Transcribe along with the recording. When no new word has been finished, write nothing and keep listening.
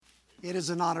It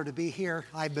is an honor to be here.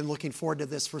 I've been looking forward to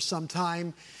this for some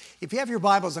time. If you have your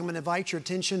Bibles, I'm going to invite your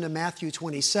attention to Matthew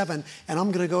 27, and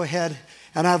I'm going to go ahead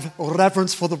and have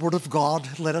reverence for the Word of God.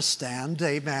 Let us stand.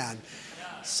 Amen.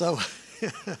 So,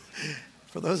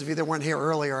 for those of you that weren't here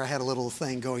earlier, I had a little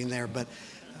thing going there, but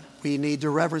we need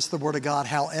to reverence the Word of God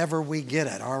however we get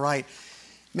it, all right?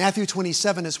 Matthew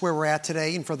 27 is where we're at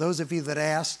today, and for those of you that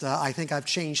asked, I think I've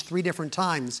changed 3 different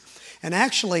times. And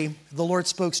actually, the Lord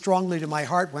spoke strongly to my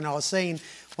heart when I was saying,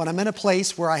 when I'm in a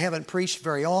place where I haven't preached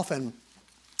very often,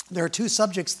 there are 2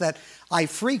 subjects that I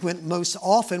frequent most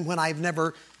often when I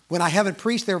haven't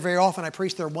preached there very often. I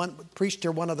preached there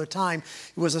one other time.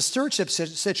 It was a stewardship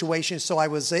situation, so I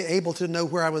was able to know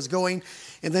where I was going.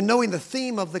 And then knowing the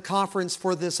theme of the conference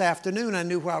for this afternoon, I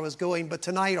knew where I was going. But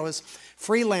tonight I was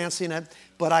freelancing it,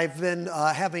 but I've been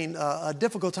having a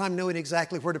difficult time knowing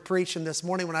exactly where to preach. And this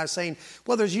morning when I was saying,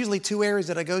 well, there's usually 2 areas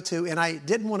that I go to, and I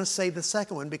didn't want to say the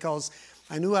second one because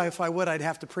I knew if I would, I'd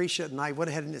have to preach it, and I went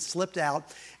ahead and it slipped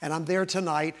out. And I'm there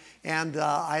tonight, and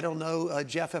I don't know,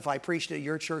 Jeff, if I preached at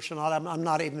your church or not. I'm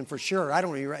not even for sure. I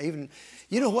don't even,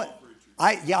 you know what?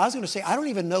 I was going to say, I don't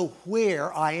even know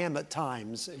where I am at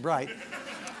times, right?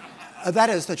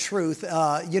 That is the truth.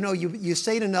 You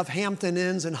stay at enough Hampton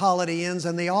Inns and Holiday Inns,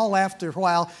 and they all, after a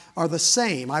while, are the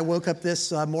same. I woke up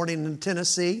this morning in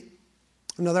Tennessee.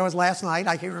 No, that was last night.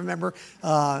 I can't remember.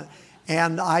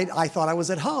 And I thought I was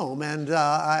at home, and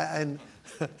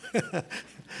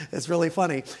it's really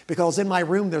funny because in my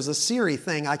room there's a Siri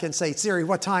thing. I can say, Siri,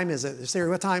 what time is it? Siri,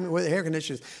 what time with air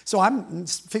conditioners? So I'm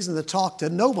fixing to talk to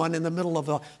no one in the middle of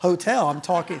a hotel. I'm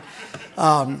talking,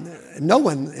 no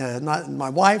one, not my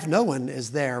wife, no one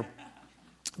is there.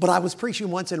 But I was preaching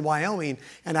once in Wyoming,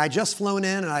 and I just flown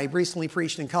in, and I recently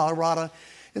preached in Colorado.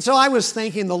 And so I was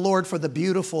thanking the Lord for the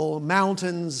beautiful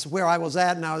mountains where I was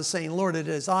at, and I was saying, Lord, it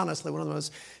is honestly one of the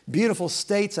most beautiful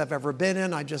states I've ever been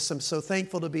in. I just am so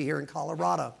thankful to be here in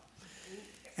Colorado.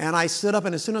 And I stood up,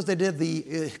 and as soon as they did,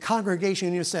 the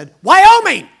congregation said,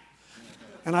 Wyoming!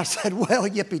 And I said, well,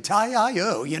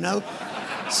 yippee-ki-yo, you know.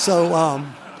 So,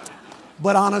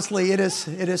 but honestly, it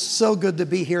is so good to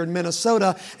be here in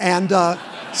Minnesota. And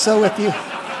so if you...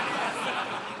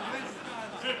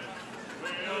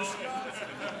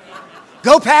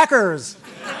 Go Packers!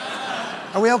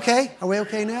 Are we okay? Are we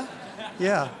okay now?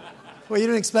 Yeah. Well, you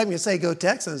didn't expect me to say go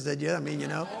Texans, did you? I mean, you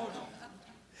know.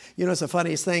 You know, it's the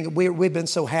funniest thing. We've been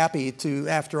so happy to,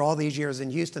 after all these years in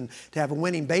Houston, to have a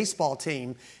winning baseball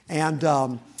team. And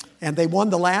they won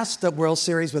the last World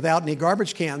Series without any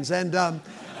garbage cans. And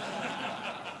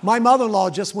my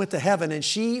mother-in-law just went to heaven, and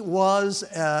she was,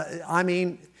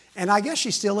 and I guess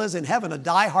she still is in heaven, a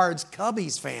diehard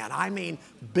Cubbies fan. I mean,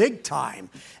 big time.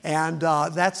 And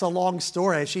that's a long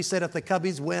story. She said if the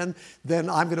Cubbies win, then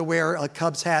I'm going to wear a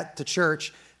Cubs hat to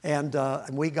church. And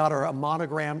we got her a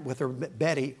monogram with her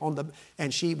Betty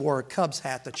and she wore a Cubs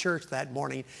hat to church that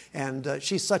morning. And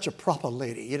she's such a proper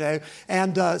lady, you know.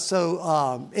 And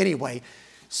anyway,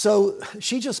 so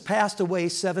she just passed away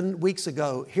 7 weeks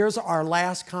ago. Here's our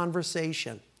last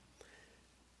conversation.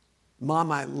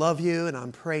 Mom, I love you, and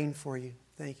I'm praying for you.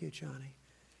 Thank you, Johnny.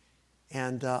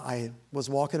 And I was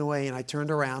walking away, and I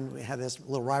turned around. We had this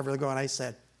little rivalry going. I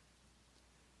said,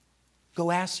 go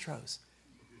Astros.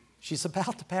 She's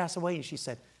about to pass away, and she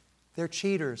said, they're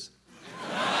cheaters.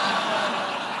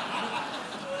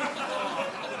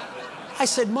 I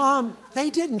said, Mom,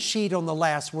 they didn't cheat on the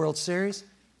last World Series.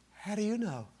 How do you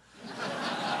know?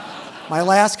 My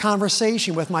last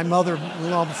conversation with my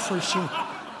mother-in-law before she...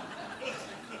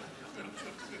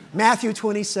 Matthew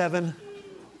 27.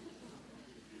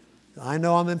 I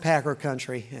know I'm in Packer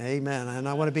country. Amen. And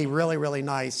I want to be really, really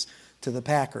nice to the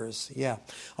Packers. Yeah.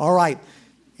 All right.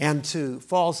 And to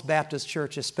Falls Baptist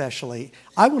Church especially.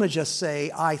 I want to just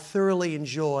say I thoroughly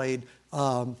enjoyed,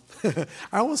 I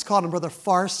almost called him Brother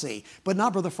Farsi, but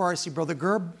not Brother Farsi, Brother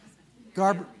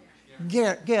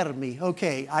Germi.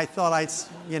 Okay. I thought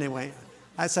anyway,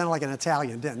 I sounded like an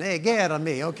Italian, didn't I? Hey,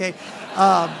 Germi. Okay.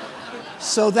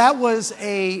 So that was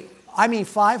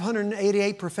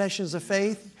 588 professions of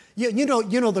faith. You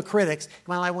know the critics.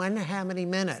 Well, I wonder how many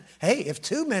minutes. Hey, if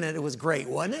 2 minutes, it was great,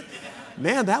 wasn't it?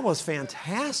 Man, that was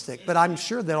fantastic. But I'm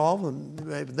sure that all of them,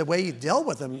 the way you dealt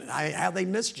with them, how they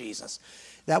missed Jesus.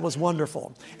 That was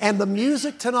wonderful. And the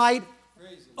music tonight,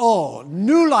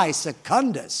 Nulai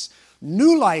Secundus.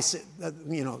 Nulai,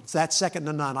 that's second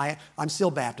to none. I'm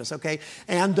still Baptist, okay?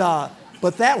 And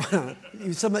But that,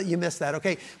 some of you missed that,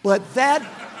 okay? But that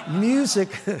music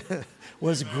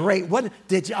was great. What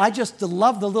did you, I just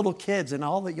love the little kids and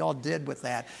all that y'all did with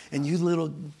that. And you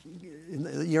little,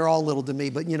 you're all little to me,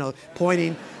 but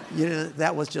pointing,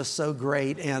 that was just so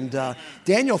great. And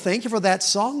Daniel, thank you for that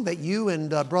song that you and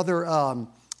brother,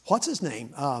 what's his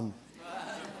name?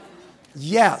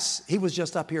 Yes, he was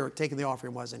just up here taking the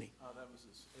offering, wasn't he? That was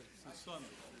his son.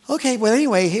 Okay, well,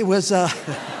 anyway, it was,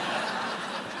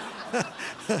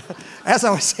 as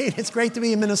I was saying, it's great to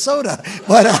be in Minnesota.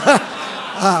 But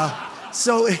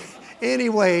so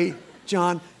anyway,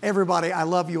 John, everybody, I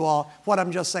love you all. What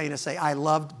I'm just saying is I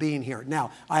loved being here.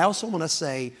 Now, I also want to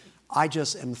say I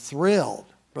just am thrilled,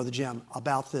 Brother Jim,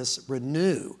 about this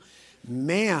Renew.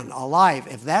 Man alive,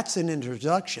 if that's an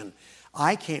introduction,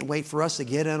 I can't wait for us to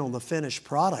get in on the finished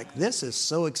product. This is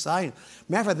so exciting.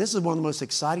 Matter of fact, this is one of the most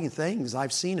exciting things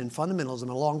I've seen in fundamentalism in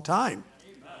a long time.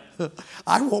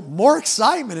 I want more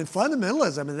excitement in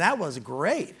fundamentalism, and that was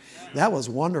great. That was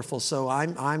wonderful. So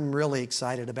I'm really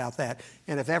excited about that.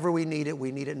 And if ever we need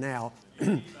it now.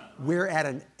 We're at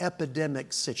an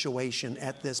epidemic situation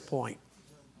at this point.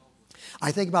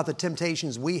 I think about the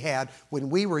temptations we had when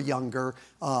we were younger.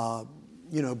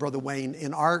 Brother Wayne,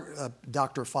 in our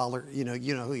Dr. Fowler, you know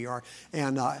who you are.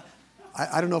 And I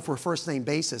don't know if we're first name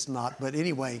basis or not, but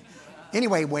anyway,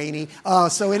 Wayne.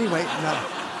 No.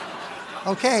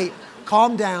 Okay,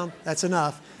 calm down. That's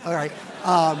enough. All right.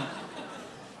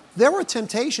 There were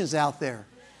temptations out there.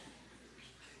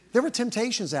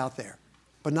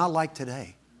 But not like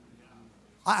today.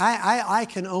 I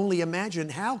can only imagine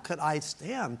how could I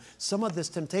stand some of this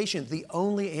temptation. The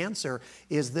only answer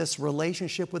is this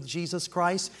relationship with Jesus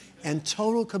Christ and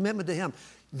total commitment to Him.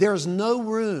 There's no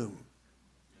room.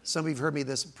 Some of you have heard me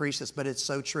preach this, but it's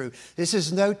so true. This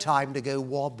is no time to go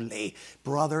wobbly.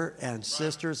 Brother and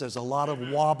sisters, there's a lot of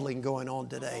wobbling going on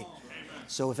today.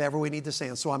 So if ever we need to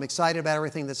stand. So I'm excited about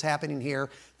everything that's happening here.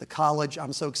 The college,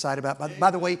 I'm so excited about. By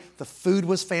the way, the food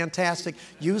was fantastic.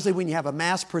 Usually when you have a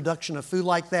mass production of food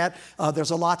like that,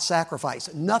 there's a lot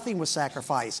sacrificed. Nothing was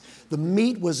sacrificed. The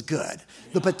meat was good.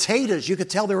 The potatoes, you could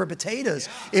tell there were potatoes.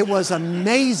 It was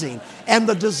amazing. And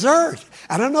the dessert,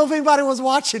 I don't know if anybody was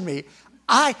watching me.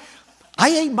 I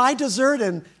ate my dessert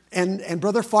and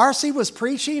Brother Farsi was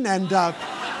preaching and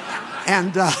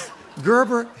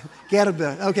Gerber. Get a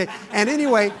bit. Okay. And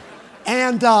anyway,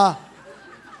 I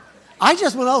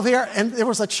just went over here and there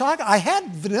was a chocolate. I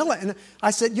had vanilla and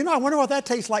I said, I wonder what that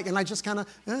tastes like. And I just kind of,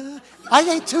 I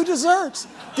ate 2 desserts.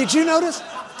 Did you notice?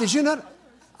 2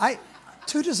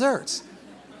 desserts.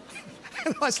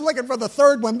 I was looking for the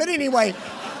third one. But anyway,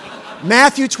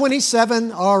 Matthew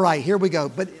 27. All right, here we go.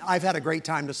 But I've had a great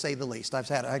time to say the least. I've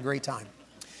had a great time.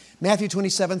 Matthew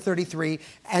 27:33.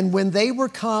 And when they were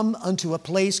come unto a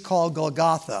place called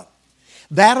Golgotha,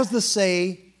 that is to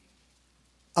say,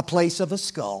 a place of a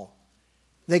skull,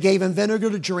 they gave him vinegar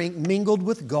to drink mingled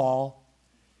with gall.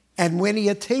 And when he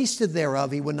had tasted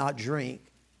thereof, he would not drink.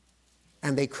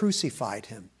 And they crucified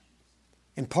him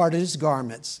and parted his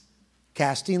garments,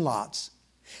 casting lots,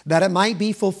 that it might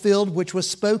be fulfilled which was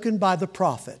spoken by the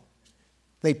prophet.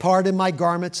 They parted my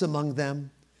garments among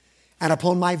them, and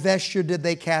upon my vesture did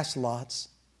they cast lots.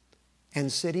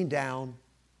 And sitting down,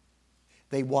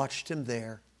 they watched him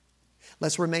there.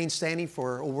 Let's remain standing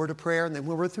for a word of prayer, and then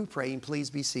when we're through praying, please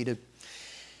be seated.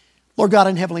 Lord God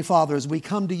and Heavenly Father, as we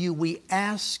come to you, we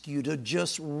ask you to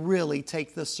just really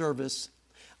take this service.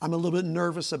 I'm a little bit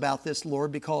nervous about this,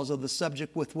 Lord, because of the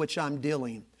subject with which I'm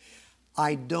dealing.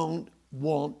 I don't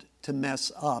want to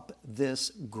mess up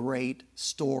this great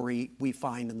story we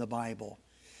find in the Bible,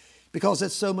 because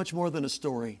it's so much more than a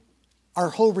story. Our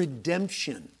whole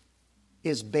redemption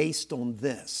is based on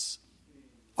this.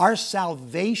 Our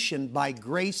salvation by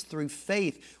grace through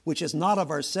faith, which is not of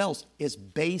ourselves, is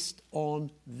based on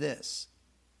this.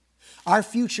 Our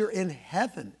future in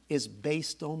heaven is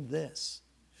based on this.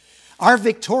 Our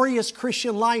victorious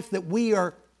Christian life that we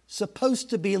are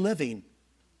supposed to be living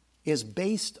is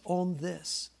based on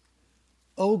this.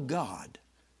 Oh God,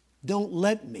 don't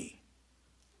let me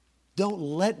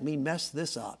mess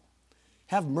this up.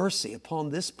 Have mercy upon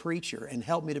this preacher and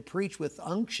help me to preach with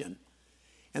unction.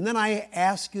 And then I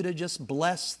ask you to just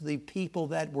bless the people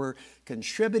that were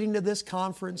contributing to this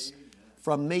conference,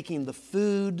 from making the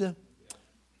food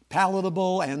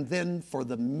palatable and then for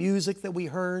the music that we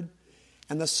heard.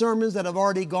 And the sermons that have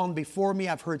already gone before me,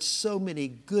 I've heard so many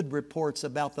good reports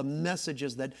about the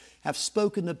messages that have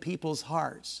spoken to people's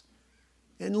hearts.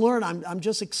 And Lord, I'm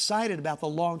just excited about the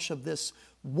launch of this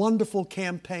wonderful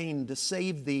campaign to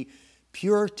save the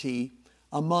purity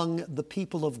among the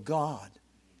people of God.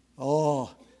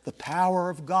 Oh, the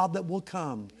power of God that will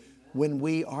come when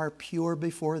we are pure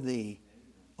before Thee.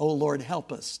 Oh Lord,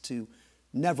 help us to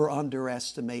never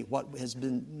underestimate what has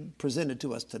been presented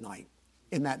to us tonight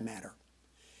in that matter.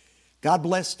 God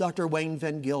bless Dr. Wayne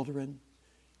Van Gilderen,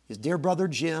 his dear brother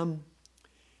Jim,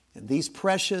 and these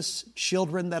precious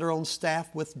children that are on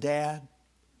staff with Dad.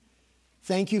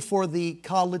 Thank you for the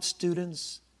college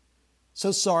students.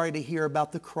 So sorry to hear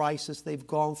about the crisis they've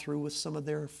gone through with some of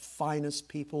their finest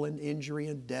people in injury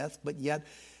and death, but yet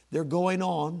they're going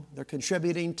on. They're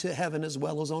contributing to heaven as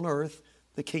well as on earth,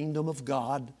 the kingdom of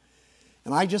God.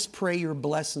 And I just pray your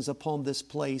blessings upon this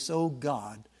place. Oh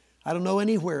God, I don't know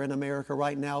anywhere in America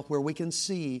right now where we can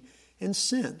see and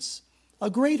sense a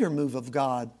greater move of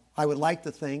God. I would like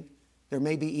to think there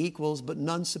may be equals, but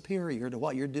none superior to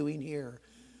what you're doing here.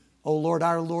 Oh Lord,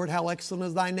 our Lord, how excellent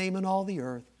is thy name in all the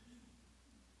earth.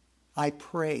 I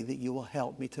pray that you will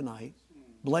help me tonight.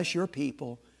 Bless your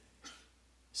people.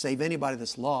 Save anybody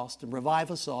that's lost and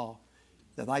revive us all,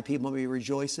 that thy people may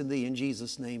rejoice in thee. In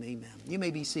Jesus' name, amen. You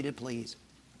may be seated, please.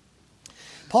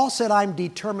 Paul said, I'm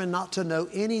determined not to know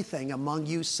anything among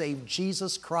you save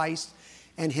Jesus Christ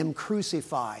and Him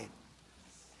crucified.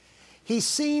 He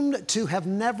seemed to have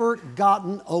never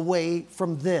gotten away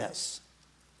from this.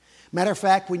 Matter of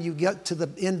fact, when you get to the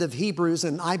end of Hebrews,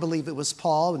 and I believe it was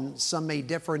Paul, and some may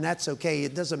differ, and that's okay.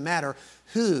 It doesn't matter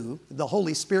who. The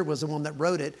Holy Spirit was the one that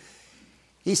wrote it.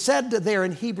 He said there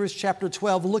in Hebrews chapter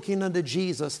 12, looking unto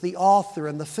Jesus, the author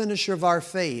and the finisher of our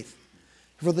faith,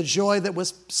 for the joy that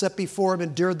was set before Him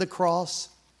endured the cross.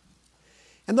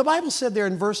 And the Bible said there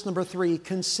in verse number 3,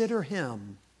 consider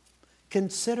Him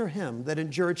that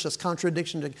endured such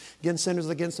contradiction against sinners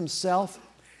against Himself.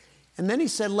 And then He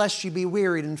said, lest you be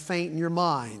wearied and faint in your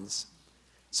minds.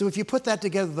 So if you put that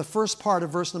together, the first part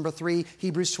of verse number 3,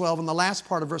 Hebrews 12, and the last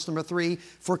part of verse number 3,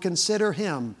 for consider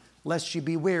Him, lest you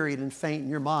be wearied and faint in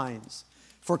your minds.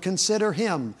 For consider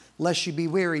Him, lest you be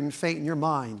wearied and faint in your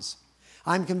minds.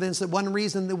 I'm convinced that one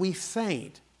reason that we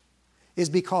faint is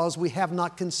because we have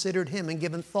not considered Him and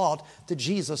given thought to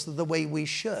Jesus the way we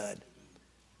should.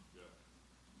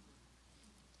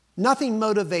 Nothing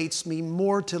motivates me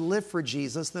more to live for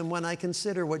Jesus than when I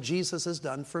consider what Jesus has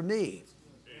done for me.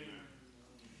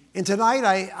 And tonight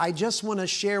I just want to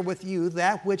share with you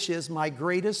that which is my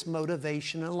greatest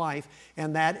motivation in life,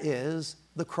 and that is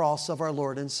the cross of our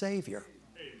Lord and Savior.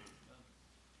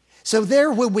 So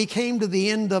there, when we came to the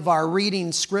end of our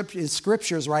reading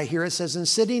scriptures right here, it says, and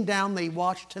sitting down they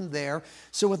watched Him there.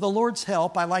 So with the Lord's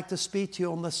help, I'd like to speak to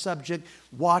you on the subject,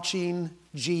 watching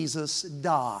Jesus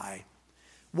die.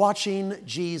 Watching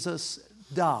Jesus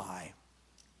die.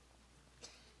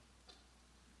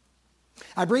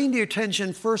 I bring to your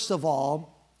attention, first of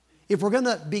all, if we're going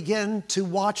to begin to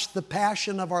watch the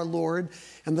passion of our Lord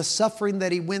and the suffering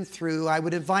that He went through, I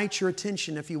would invite your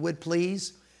attention, if you would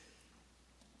please,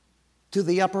 to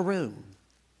the upper room.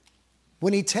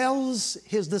 When He tells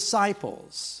His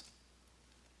disciples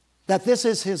that this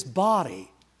is His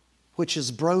body, which is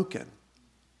broken,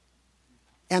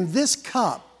 and this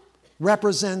cup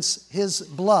represents His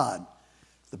blood,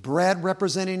 the bread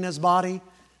representing His body,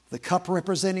 the cup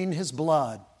representing His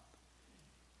blood.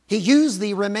 He used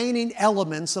the remaining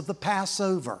elements of the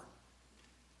Passover.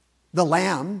 The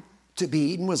lamb to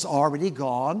be eaten was already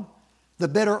gone. The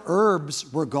bitter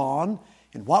herbs were gone.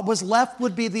 And what was left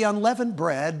would be the unleavened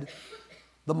bread,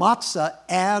 the matzah,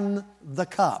 and the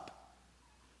cup.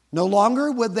 No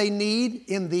longer would they need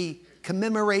in the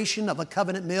commemoration of a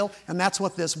covenant meal, and that's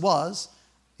what this was.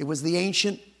 It was the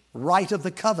ancient rite of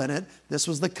the covenant. This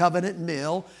was the covenant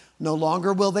meal. No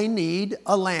longer will they need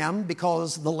a lamb,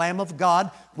 because the Lamb of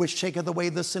God, which taketh away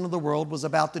the sin of the world, was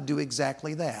about to do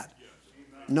exactly that.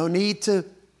 No need to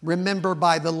remember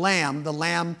by the lamb. The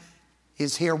lamb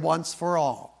is here once for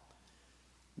all.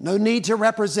 No need to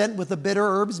represent with the bitter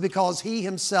herbs, because He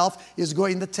Himself is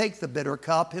going to take the bitter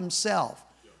cup Himself.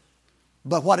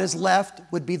 But what is left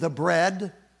would be the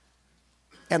bread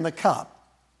and the cup.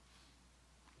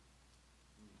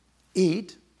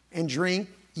 Eat and drink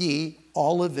ye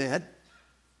all of it.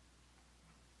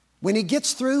 When He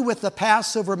gets through with the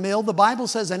Passover meal, the Bible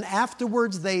says, and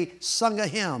afterwards they sung a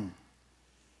hymn.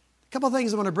 A couple of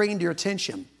things I want to bring into your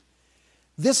attention.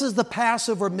 This is the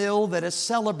Passover meal that is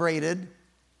celebrated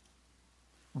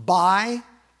by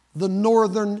the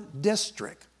northern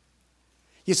district.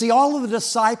 You see, all of the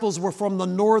disciples were from the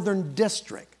northern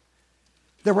district.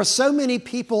 There were so many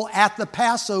people at the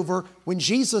Passover when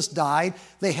Jesus died,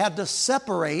 they had to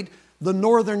separate the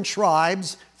northern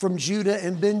tribes from Judah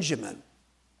and Benjamin.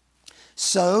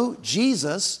 So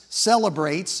Jesus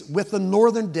celebrates with the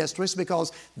northern districts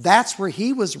because that's where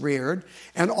He was reared,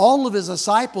 and all of His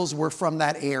disciples were from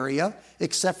that area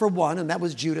except for one, and that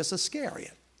was Judas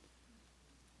Iscariot.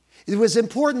 It was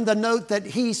important to note that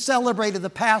he celebrated the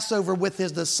Passover with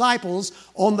his disciples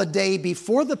on the day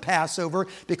before the Passover,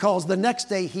 because the next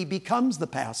day he becomes the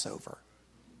Passover.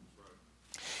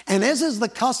 And as is the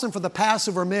custom for the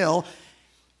Passover meal,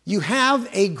 you have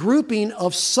a grouping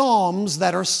of psalms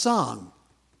that are sung.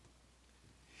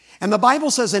 And the Bible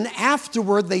says, and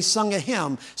afterward they sung a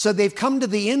hymn. So they've come to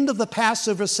the end of the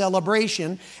Passover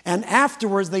celebration, and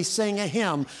afterwards they sang a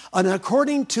hymn. And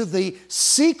according to the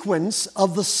sequence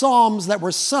of the psalms that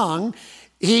were sung,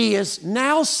 he is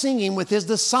now singing with his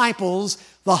disciples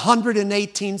the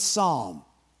 118th psalm.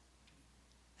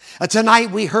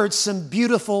 Tonight we heard some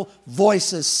beautiful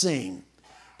voices sing.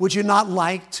 Would you not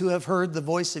like to have heard the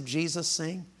voice of Jesus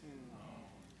sing?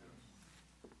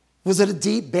 Was it a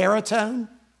deep baritone?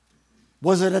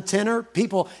 Was it a tenor?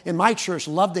 People in my church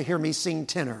love to hear me sing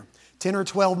tenor. 10 or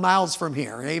 12 miles from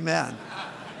here. Amen.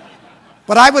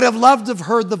 But I would have loved to have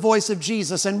heard the voice of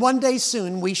Jesus. And one day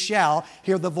soon we shall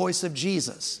hear the voice of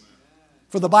Jesus.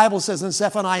 For the Bible says in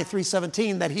Zephaniah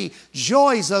 3:17 that he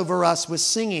joys over us with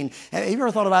singing. Have you ever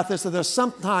thought about this? That there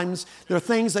are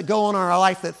things that go on in our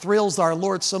life that thrills our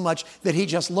Lord so much that he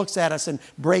just looks at us and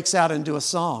breaks out into a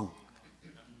song.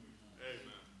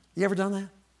 You ever done that?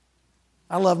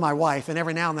 I love my wife, and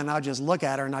every now and then I'll just look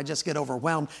at her and I just get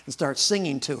overwhelmed and start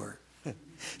singing to her. It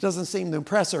doesn't seem to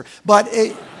impress her. But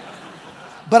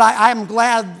I'm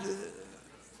glad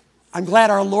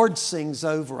our Lord sings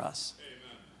over us.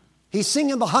 He's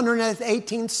singing the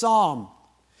 118th Psalm.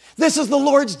 This is the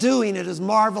Lord's doing. It is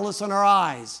marvelous in our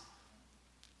eyes.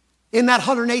 In that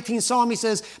 118th Psalm, he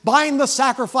says, bind the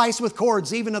sacrifice with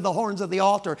cords, even to the horns of the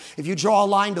altar. If you draw a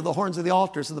line to the horns of the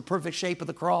altar, it's the perfect shape of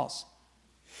the cross.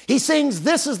 He sings,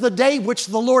 this is the day which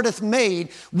the Lord hath made.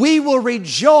 We will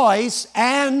rejoice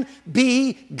and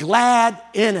be glad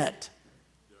in it.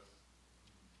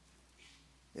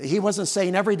 He wasn't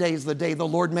saying every day is the day the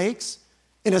Lord makes.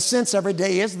 In a sense, every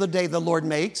day is the day the Lord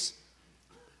makes.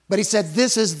 But he said,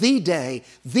 this is the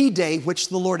day which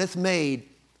the Lord hath made.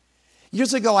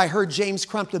 Years ago, I heard James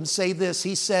Crumpton say this.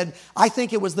 He said, I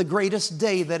think it was the greatest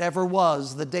day that ever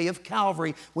was, the day of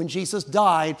Calvary when Jesus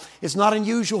died. It's not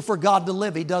unusual for God to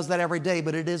live. He does that every day,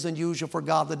 but it is unusual for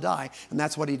God to die. And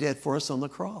that's what he did for us on the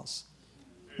cross.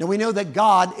 Now, we know that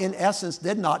God, in essence,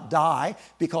 did not die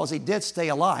because he did stay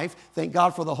alive. Thank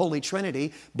God for the Holy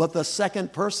Trinity. But the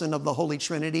second person of the Holy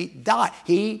Trinity died.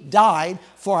 He died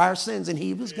for our sins, and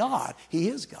he was God. He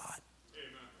is God.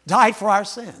 Amen. Died for our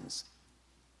sins.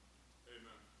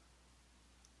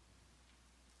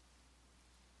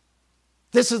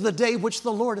 This is the day which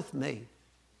the Lord hath made.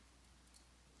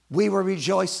 We will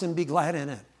rejoice and be glad in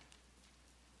it.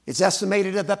 It's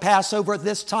estimated at the Passover at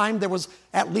this time there was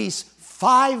at least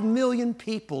 5 million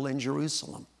people in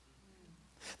Jerusalem.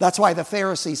 That's why the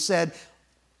Pharisees said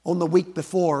on the week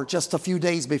before, just a few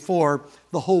days before,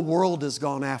 the whole world has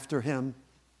gone after him.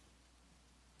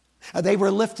 They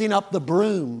were lifting up the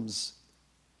brooms.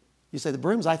 You say, the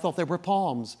brooms? I thought they were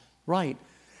palms. Right.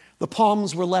 The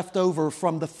palms were left over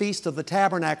from the Feast of the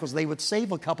Tabernacles. They would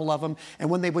save a couple of them, and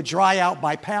when they would dry out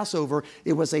by Passover,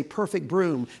 it was a perfect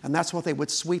broom, and that's what they would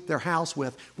sweep their house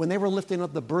with. When they were lifting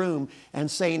up the broom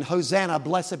and saying, Hosanna,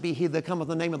 blessed be he that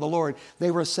cometh in the name of the Lord, they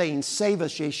were saying, save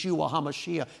us, Yeshua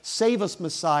HaMashiach, save us,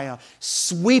 Messiah,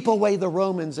 sweep away the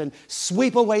Romans and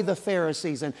sweep away the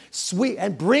Pharisees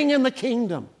and bring in the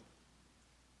kingdom.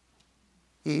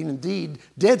 He indeed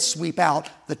did sweep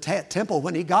out the temple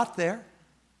when he got there.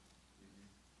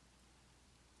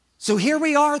 So here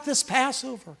we are at this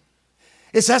Passover.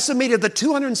 It's estimated that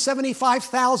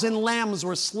 275,000 lambs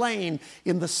were slain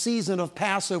in the season of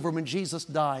Passover when Jesus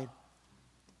died.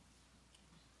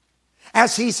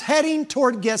 As he's heading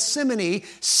toward Gethsemane,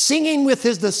 singing with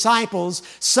his disciples,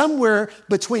 somewhere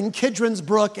between Kidron's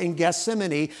Brook and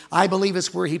Gethsemane, I believe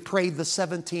is where he prayed the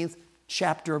 17th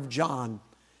chapter of John,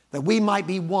 that we might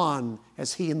be one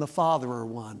as he and the Father are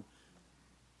one.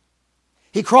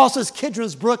 He crosses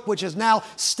Kidron's Brook, which is now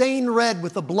stained red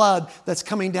with the blood that's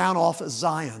coming down off of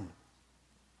Zion.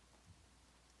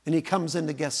 And he comes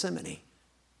into Gethsemane,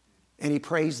 and he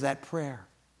prays that prayer.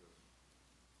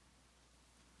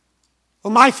 Oh,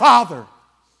 my Father,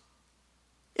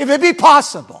 if it be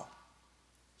possible,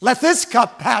 let this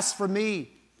cup pass from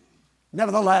me.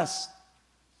 Nevertheless,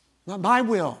 not my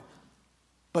will,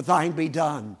 but thine be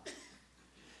done.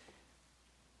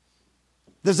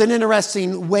 There's an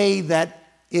interesting way that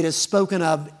it is spoken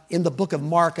of in the book of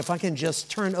Mark. If I can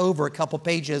just turn over a couple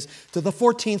pages to the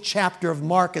 14th chapter of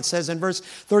Mark, it says in verse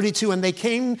 32, and they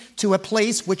came to a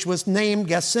place which was named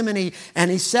Gethsemane,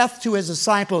 and he saith to his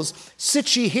disciples,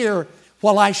 sit ye here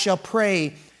while I shall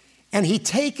pray. And he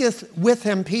taketh with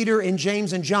him Peter and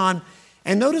James and John,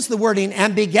 And notice the wording,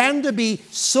 and began to be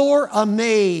sore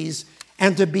amazed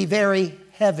and to be very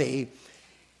heavy.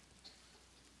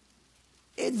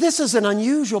 This is an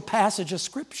unusual passage of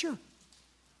Scripture.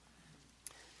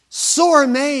 Sore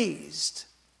amazed.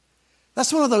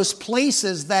 That's one of those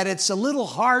places that it's a little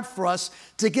hard for us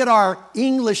to get our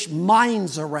English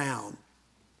minds around.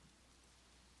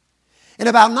 In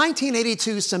about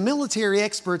 1982, some military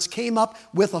experts came up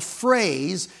with a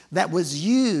phrase that was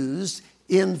used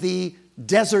in the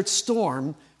Desert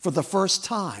Storm for the first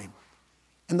time.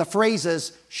 And the phrase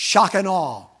is shock and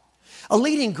awe. A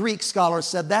leading Greek scholar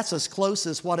said that's as close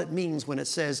as what it means when it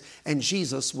says, and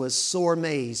Jesus was sore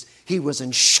amazed. He was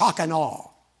in shock and awe.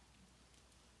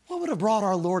 What would have brought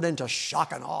our Lord into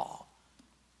shock and awe?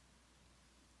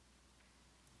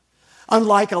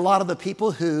 Unlike a lot of the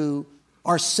people who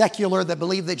are secular that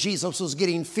believe that Jesus was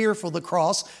getting fearful of the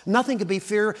cross, nothing could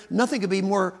be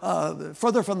more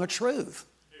further from the truth.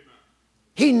 Amen.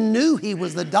 He knew he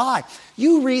was to die.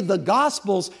 You read the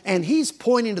Gospels and he's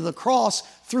pointing to the cross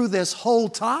through this whole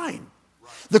time.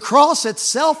 Right. The cross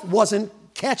itself wasn't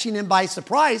catching him by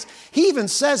surprise. He even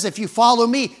says, if you follow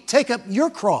me, take up your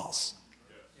cross.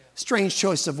 Strange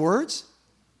choice of words.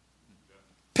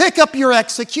 Pick up your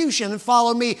execution and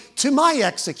follow me to my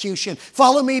execution.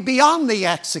 Follow me beyond the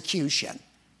execution.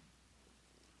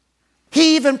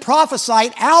 He even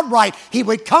prophesied outright he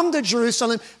would come to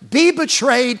Jerusalem, be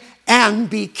betrayed, and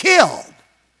be killed.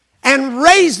 And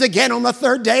raised again on the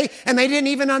third day, and they didn't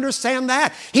even understand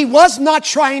that. He was not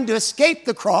trying to escape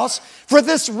the cross. For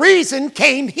this reason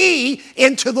came he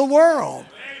into the world.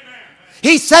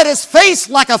 He set his face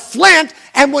like a flint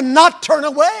and would not turn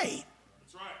away.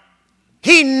 That's right.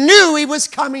 He knew he was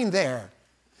coming there.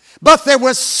 But there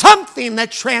was something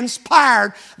that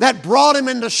transpired that brought him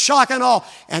into shock and awe.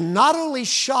 And not only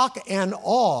shock and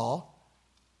awe,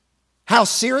 how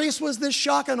serious was this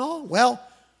shock and awe? Well,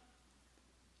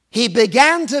 he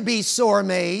began to be sore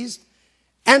amazed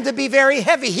and to be very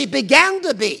heavy. He began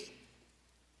to be.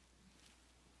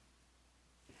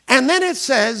 And then it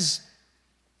says,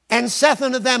 and saith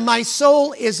unto them, my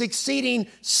soul is exceeding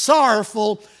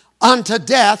sorrowful unto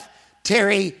death.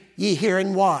 Tarry ye here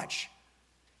and watch.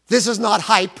 This is not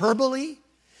hyperbole.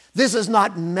 This is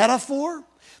not metaphor.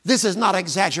 This is not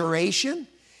exaggeration.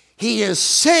 He is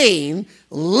saying,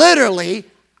 literally,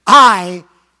 I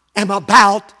am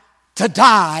about to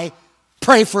die.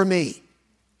 Pray for me.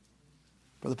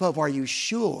 Brother Pope, are you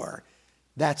sure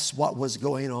that's what was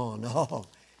going on? Oh,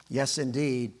 yes,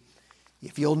 indeed.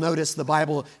 If you'll notice, the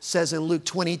Bible says in Luke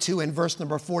 22 and verse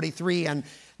number 43, and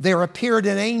there appeared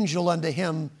an angel unto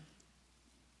him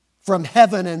from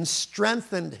heaven and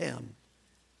strengthened him.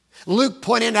 Luke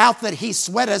pointed out that he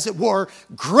sweat, as it were,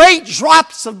 great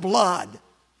drops of blood.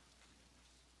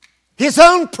 His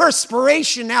own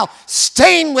perspiration now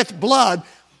stained with blood.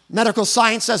 Medical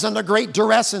science says under great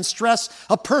duress and stress,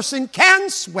 a person can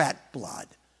sweat blood.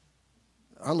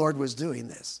 Our Lord was doing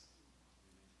this.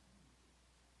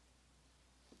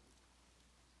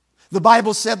 The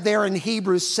Bible said there in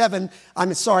Hebrews 5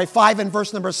 and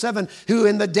verse number 7, who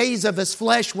in the days of his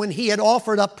flesh, when he had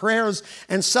offered up prayers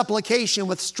and supplication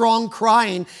with strong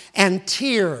crying and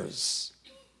tears.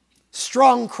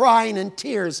 Strong crying and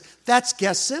tears. That's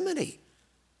Gethsemane.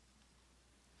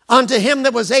 Unto him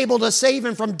that was able to save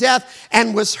him from death,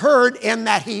 and was heard in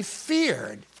that he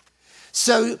feared.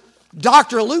 So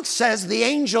Dr. Luke says the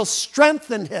angel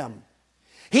strengthened him.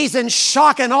 He's in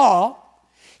shock and awe.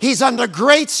 He's under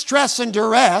great stress and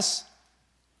duress.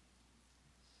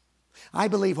 I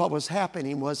believe what was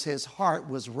happening was his heart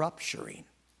was rupturing.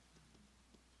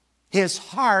 His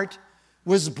heart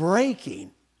was breaking.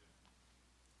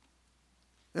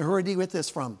 And where did he get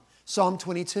this from? Psalm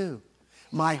 22.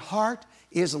 My heart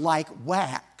is like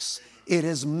wax. It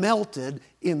is melted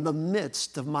in the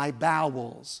midst of my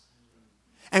bowels.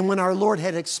 And when our Lord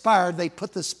had expired, they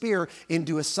put the spear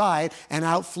into his side, and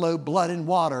outflowed blood and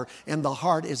water. And the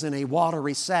heart is in a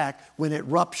watery sack. When it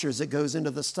ruptures, it goes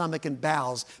into the stomach and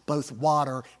bowels, both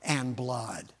water and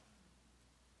blood.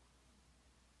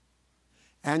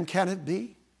 And can it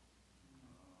be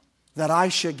that I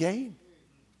should gain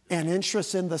an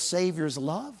interest in the Savior's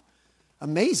love?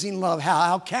 Amazing love.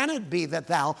 How can it be that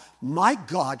thou, my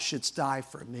God, shouldst die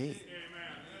for me?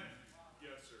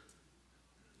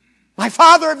 My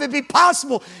Father, if it be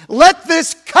possible, let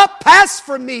this cup pass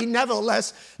from me.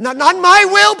 Nevertheless, not my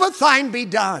will, but thine be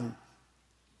done.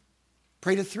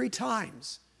 Prayed it 3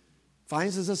 times.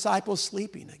 Finds his disciples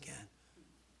sleeping again.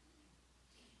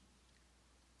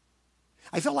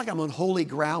 I feel like I'm on holy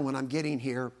ground when I'm getting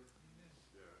here.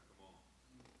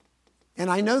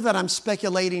 And I know that I'm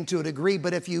speculating to a degree,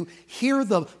 but if you hear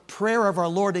the prayer of our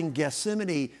Lord in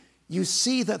Gethsemane, you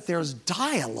see that there's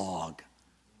dialogue.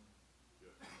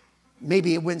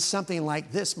 Maybe it went something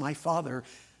like this: my Father,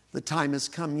 the time has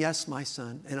come. Yes, my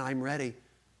Son, and I'm ready.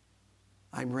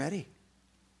 I'm ready.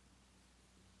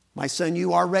 My Son,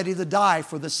 you are ready to die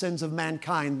for the sins of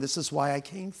mankind. This is why I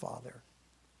came, Father.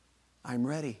 I'm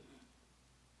ready.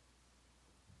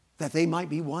 That they might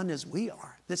be one as we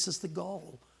are. This is the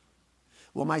goal.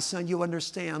 Well, my Son, you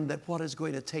understand that what is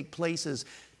going to take place is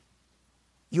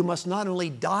you must not only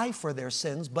die for their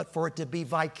sins, but for it to be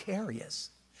vicarious,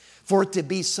 for it to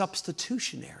be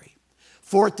substitutionary,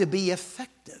 for it to be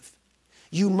effective.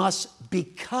 You must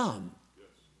become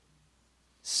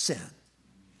sin.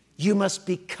 You must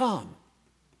become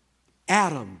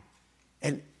Adam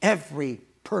and every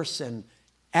person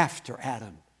after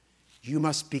Adam. You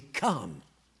must become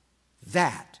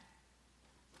that.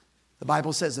 The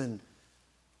Bible says in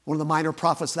one of the minor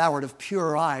prophets, thou art of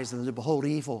pure eyes and to behold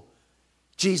evil.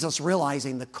 Jesus,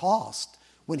 realizing the cost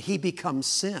when he becomes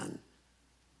sin,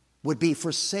 would be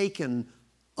forsaken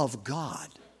of God.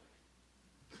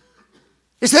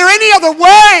 Is there any other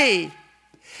way?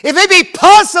 If it be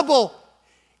possible,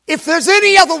 if there's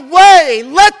any other way,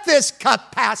 let this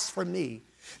cup pass from me.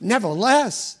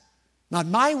 Nevertheless, not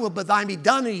my will, but thine be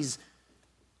done. He's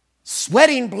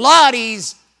sweating blood.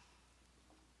 He's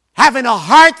having a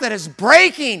heart that is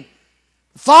breaking.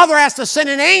 The Father has to send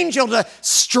an angel to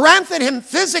strengthen him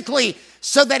physically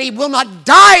so that he will not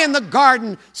die in the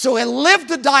garden, so he'll live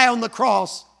to die on the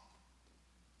cross.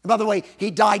 And by the way,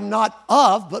 he died not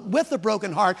of, but with a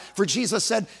broken heart. For Jesus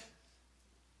said,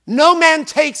 no man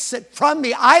takes it from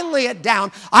me. I lay it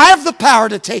down. I have the power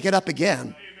to take it up again.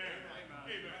 Amen.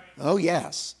 Oh,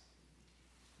 yes.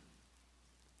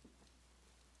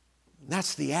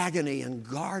 That's the agony and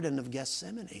Garden of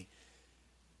Gethsemane.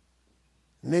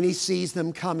 And then he sees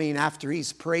them coming after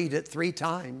he's prayed it 3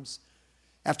 times.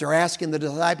 After asking the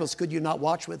disciples, could you not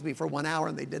watch with me for 1 hour?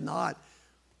 And they did not.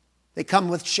 They come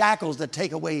with shackles that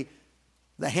take away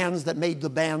the hands that made the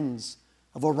bands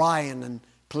of Orion and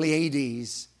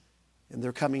Pleiades. And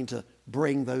they're coming to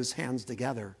bring those hands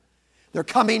together. They're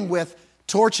coming with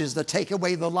torches that take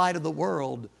away the light of the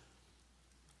world.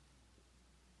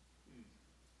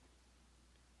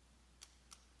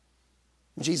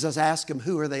 Jesus asked them,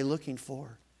 who are they looking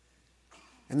for?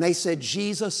 And they said,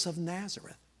 Jesus of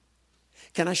Nazareth.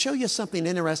 Can I show you something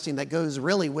interesting that goes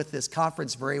really with this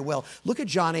conference very well? Look at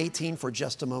John 18 for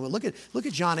just a moment. Look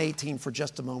at John 18 for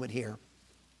just a moment here.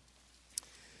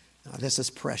 Now, this is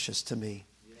precious to me.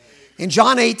 In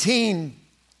John 18,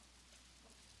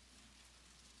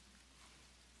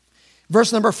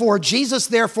 verse number 4, Jesus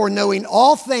therefore knowing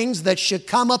all things that should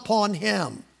come upon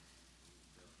him.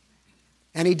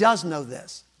 And he does know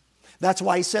this. That's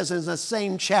why he says in the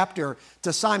same chapter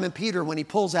to Simon Peter when he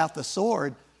pulls out the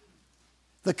sword,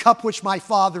 the cup which my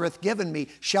Father hath given me,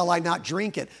 shall I not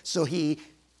drink it? So he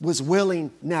was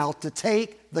willing now to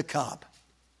take the cup.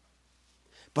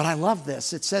 But I love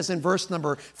this. It says in verse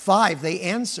number 5, they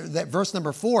answered that verse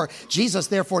number 4, Jesus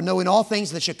therefore knowing all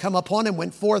things that should come upon him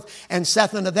went forth and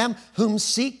saith unto them, whom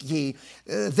seek ye?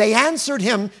 They answered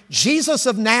him, Jesus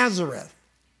of Nazareth.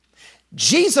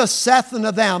 Jesus saith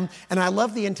unto them, and I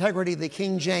love the integrity of the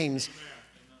King James.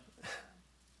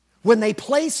 When they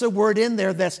place a word in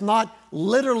there that's not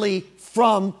literally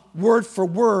from word for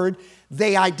word,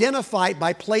 they identify it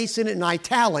by placing it in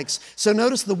italics. So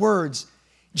notice the words.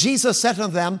 Jesus said to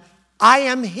them, I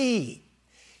am he.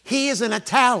 He is in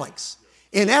italics.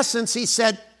 In essence, he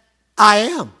said, I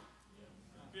am. Amen.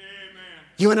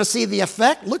 You want to see the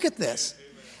effect? Look at this.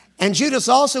 And Judas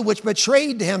also, which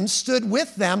betrayed him, stood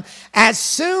with them. As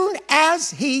soon as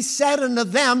he said unto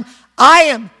them, I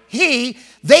am he,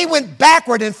 they went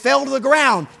backward and fell to the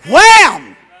ground.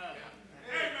 Wham!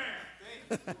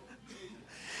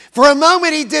 For a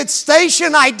moment he did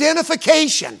station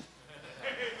identification.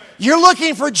 You're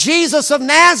looking for Jesus of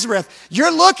Nazareth.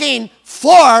 You're looking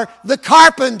for the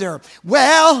carpenter.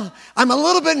 Well, I'm a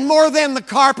little bit more than the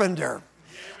carpenter.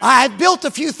 I've built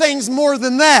a few things more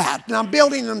than that, and I'm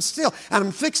building them still. And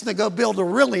I'm fixing to go build a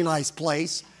really nice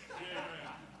place.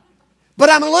 But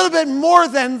I'm a little bit more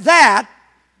than that.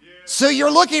 So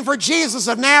you're looking for Jesus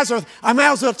of Nazareth. I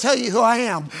might as well tell you who I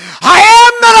am. I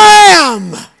am that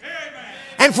I am.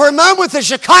 And for a moment, the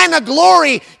Shekinah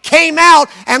glory came out,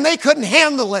 and they couldn't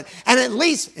handle it. And at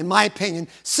least, in my opinion,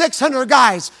 600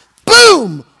 guys,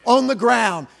 boom, on the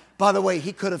ground. By the way,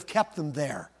 he could have kept them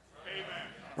there.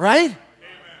 Right?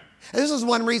 This is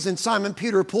one reason Simon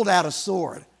Peter pulled out a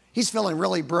sword. He's feeling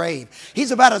really brave.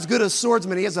 He's about as good a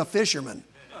swordsman as he is a fisherman.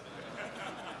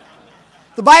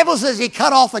 The Bible says he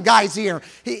cut off a guy's ear.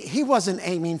 He wasn't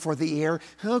aiming for the ear.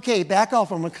 Okay, back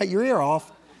off. I'm going to cut your ear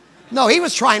off. No, he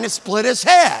was trying to split his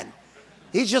head.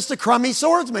 He's just a crummy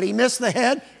swordsman. He missed the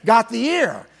head, got the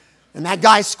ear. And that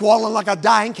guy's squalling like a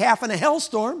dying calf in a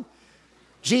hailstorm.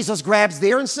 Jesus grabs the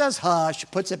ear and says, hush,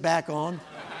 puts it back on.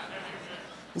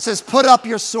 And says, put up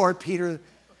your sword, Peter.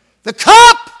 The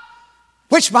cup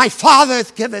which my Father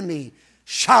hath given me,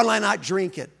 shall I not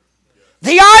drink it?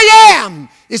 The I am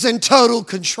is in total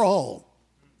control.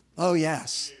 Oh,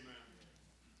 yes.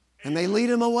 And they lead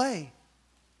him away.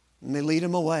 And they lead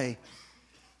him away.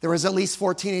 There was at least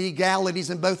 14 illegalities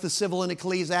in both the civil and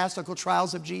ecclesiastical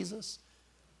trials of Jesus.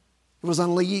 It was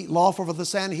unlawful for the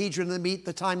Sanhedrin to meet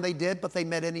the time they did, but they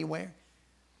met anywhere.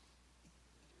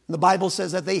 And the Bible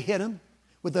says that they hit him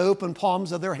with the open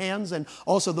palms of their hands. And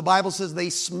also the Bible says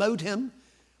they smote him,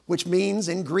 which means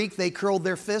in Greek they curled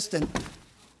their fist and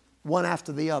one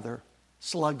after the other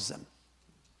slugs him.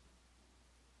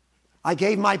 I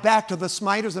gave my back to the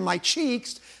smiters and my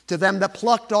cheeks to them that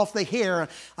plucked off the hair.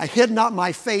 I hid not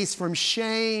my face from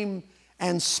shame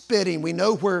and spitting. We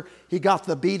know where he got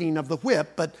the beating of the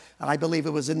whip, but I believe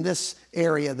it was in this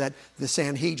area that the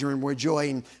Sanhedrin were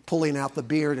enjoying pulling out the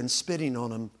beard and spitting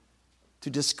on him to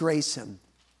disgrace him.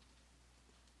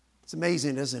 It's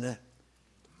amazing, isn't it?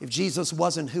 If Jesus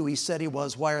wasn't who he said he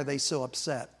was, why are they so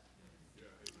upset?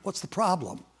 What's the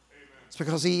problem? It's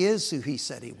because he is who he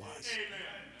said he was.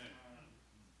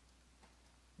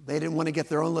 They didn't want to get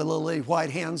their own little white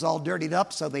hands all dirtied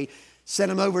up, so they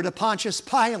sent him over to Pontius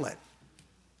Pilate.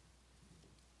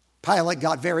 Pilate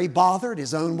got very bothered.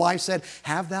 His own wife said,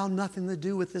 have thou nothing to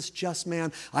do with this just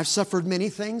man? I've suffered many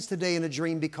things today in a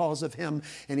dream because of him.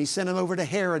 And he sent him over to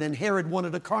Herod, and Herod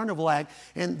wanted a carnival act.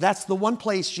 And that's the one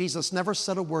place Jesus never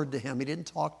said a word to him. He didn't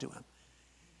talk to him.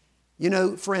 You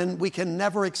know, friend, we can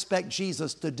never expect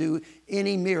Jesus to do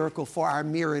any miracle for our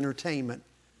mere entertainment.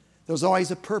 There's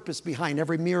always a purpose behind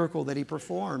every miracle that he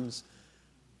performs.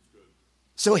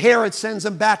 So Herod sends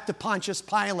him back to Pontius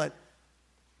Pilate.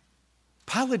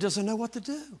 Pilate doesn't know what to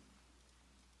do.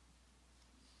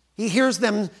 He hears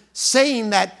them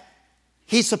saying that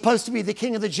he's supposed to be the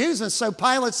king of the Jews. And so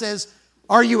Pilate says,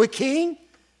 are you a king?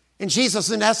 And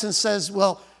Jesus in essence says,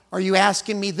 well, are you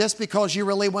asking me this because you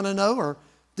really want to know, or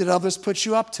did others put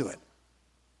you up to it?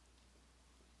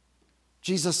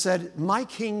 Jesus said, my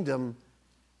kingdom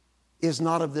is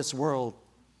not of this world.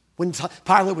 When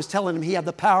Pilate was telling him he had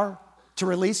the power to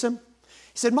release him,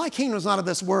 he said, my kingdom is not of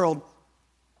this world.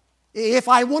 If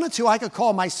I wanted to, I could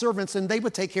call my servants and they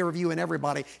would take care of you and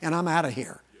everybody, and I'm out of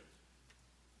here.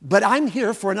 But I'm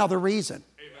here for another reason.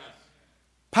 Amen.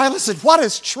 Pilate said, what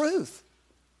is truth?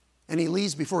 And he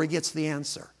leaves before he gets the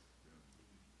answer.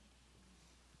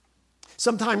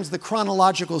 Sometimes the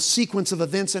chronological sequence of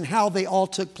events and how they all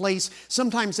took place,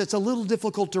 sometimes it's a little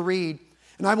difficult to read.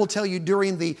 And I will tell you,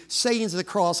 during the sayings of the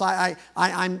cross,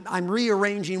 I'm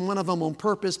rearranging one of them on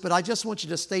purpose, but I just want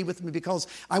you to stay with me because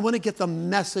I want to get the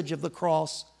message of the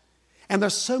cross. And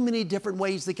there's so many different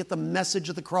ways to get the message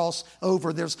of the cross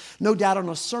over. There's no doubt on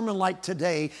a sermon like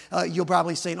today, you'll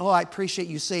probably say, oh, I appreciate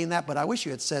you saying that, but I wish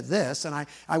you had said this, and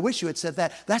I wish you had said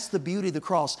that. That's the beauty of the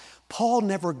cross. Paul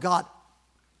never got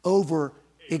over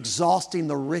exhausting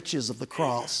the riches of the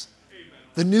cross.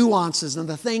 The nuances and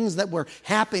the things that were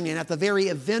happening at the very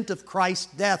event of Christ's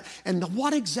death, and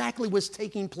what exactly was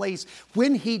taking place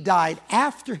when he died,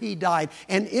 after he died,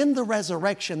 and in the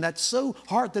resurrection. That's so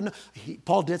hard to know.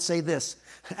 Paul did say this,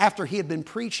 after he had been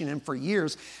preaching him for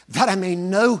years, that I may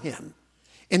know him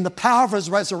in the power of his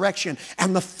resurrection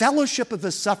and the fellowship of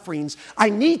his sufferings. I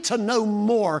need to know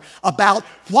more about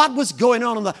what was going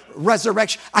on in the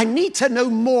resurrection. I need to know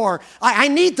more. I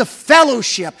need the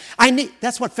fellowship.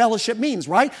 That's what fellowship means,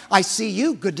 right? I see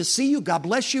you. Good to see you. God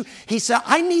bless you. He said,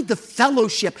 I need the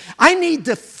fellowship. I need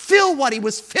to feel what he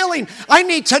was feeling. I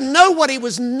need to know what he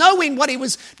was knowing, what he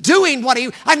was doing,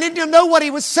 I need to know what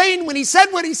he was saying when he said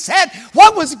what he said,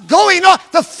 what was going on,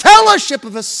 the fellowship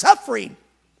of his suffering.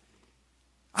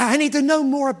 I need to know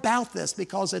more about this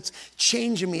because it's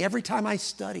changing me every time I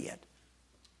study it.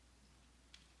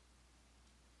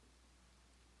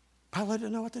 Pilate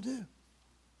didn't know what to do.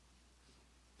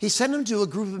 He sent him to a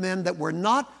group of men that were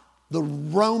not the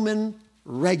Roman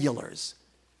regulars.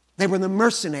 They were the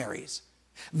mercenaries.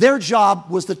 Their job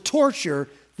was to torture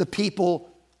the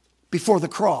people before the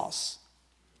cross,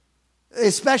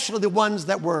 especially the ones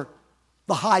that were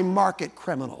the high market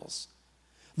criminals.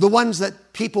 The ones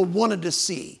that people wanted to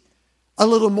see a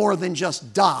little more than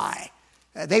just die.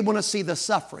 They want to see the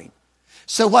suffering.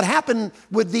 So what happened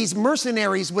with these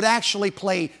mercenaries would actually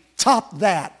top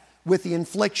that with the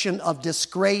infliction of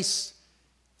disgrace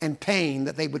and pain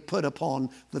that they would put upon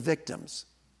the victims.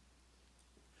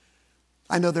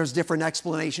 I know there's different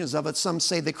explanations of it. Some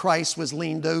say that Christ was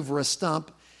leaned over a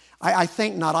stump. I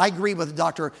think not. I agree with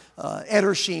Dr.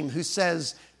 Edersheim, who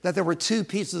says that there were two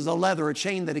pieces of leather, a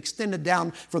chain that extended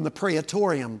down from the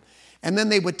praetorium. And then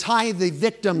they would tie the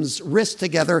victim's wrists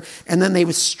together, and then they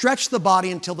would stretch the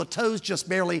body until the toes just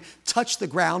barely touched the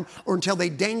ground, or until they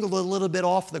dangled a little bit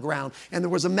off the ground. And there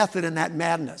was a method in that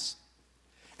madness.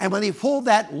 And when they pulled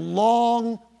that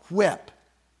long whip,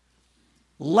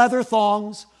 leather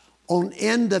thongs, on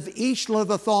end of each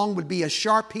leather thong would be a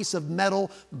sharp piece of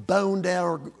metal, bone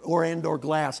or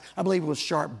glass. I believe it was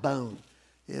sharp bone.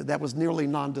 That was nearly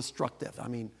non-destructive. I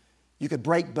mean, you could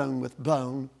break bone with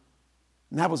bone.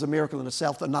 And that was a miracle in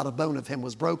itself that not a bone of him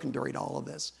was broken during all of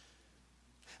this.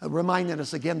 Reminding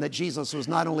us again that Jesus was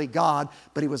not only God,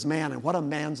 but he was man. And what a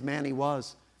man's man he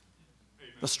was.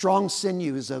 Amen. The strong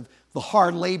sinews of the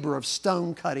hard labor of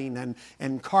stone cutting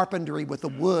and carpentry with the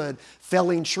wood,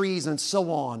 felling trees and so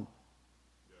on.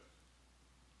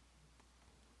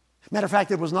 Matter of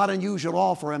fact, it was not unusual at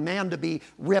all for a man to be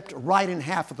ripped right in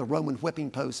half with the Roman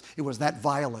whipping post. It was that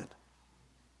violent.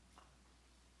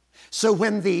 So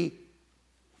when the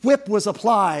whip was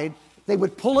applied, they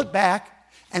would pull it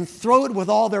back and throw it with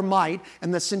all their might,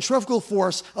 and the centrifugal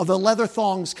force of the leather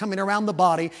thongs coming around the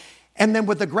body, and then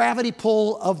with the gravity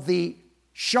pull of the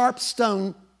sharp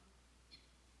stone,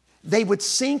 they would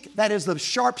sink, that is the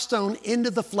sharp stone, into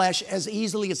the flesh as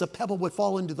easily as a pebble would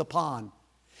fall into the pond.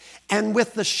 And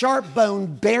with the sharp bone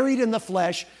buried in the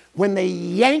flesh, when they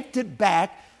yanked it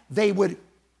back, they would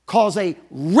cause a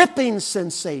ripping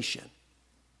sensation.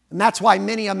 And that's why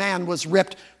many a man was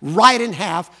ripped right in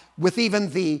half, with even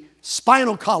the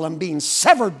spinal column being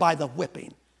severed by the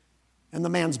whipping. And the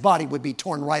man's body would be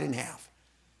torn right in half.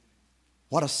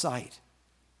 What a sight.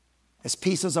 As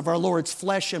pieces of our Lord's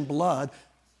flesh and blood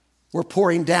were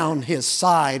pouring down his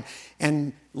side,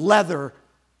 and leather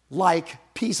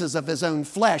like pieces of his own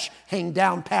flesh hang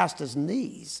down past his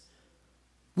knees,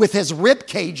 with his rib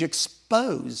cage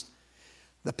exposed.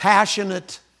 The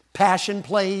passionate passion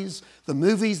plays, the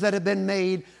movies that have been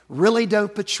made, really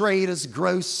don't portray it as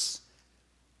gross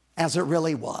as it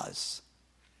really was.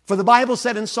 For the Bible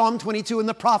said in Psalm 22 in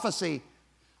the prophecy,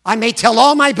 I may tell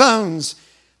all my bones,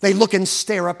 they look and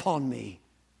stare upon me.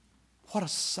 What a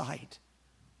sight.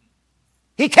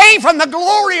 He came from the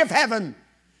glory of heaven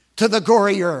to the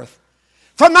gory earth,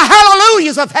 from the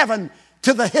hallelujahs of heaven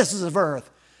to the hisses of earth,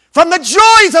 from the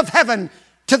joys of heaven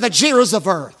to the jeers of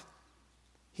earth.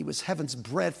 He was heaven's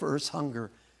bread for earth's hunger,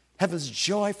 heaven's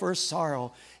joy for earth's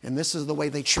sorrow, and this is the way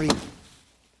they treat him.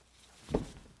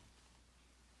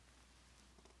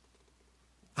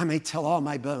 I may tell all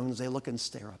my bones, they look and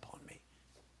stare upon me.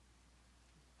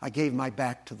 I gave my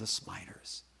back to the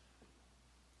smiters.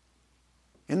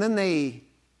 And then they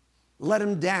let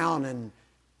him down, and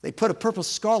they put a purple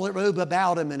scarlet robe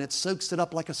about him, and it soaks it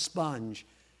up like a sponge.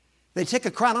 They take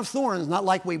a crown of thorns, not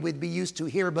like we would be used to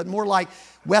here, but more like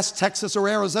West Texas or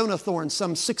Arizona thorns,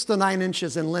 some 6 to 9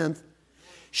 inches in length,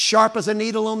 sharp as a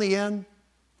needle on the end,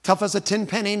 tough as a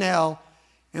 10-penny nail,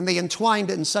 and they entwined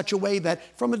it in such a way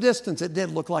that from a distance it did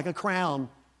look like a crown.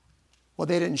 Well,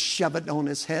 they didn't shove it on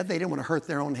his head. They didn't want to hurt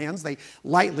their own hands. They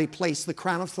lightly placed the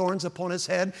crown of thorns upon his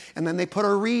head, and then they put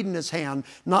a reed in his hand,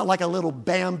 not like a little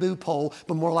bamboo pole,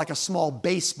 but more like a small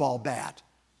baseball bat.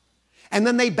 And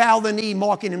then they bow the knee,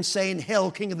 mocking him, saying,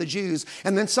 Hail, King of the Jews.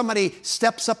 And then somebody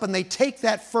steps up and they take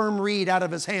that firm reed out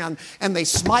of his hand and they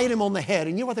smite him on the head.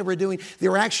 And you know what they were doing? They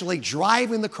were actually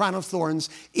driving the crown of thorns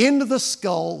into the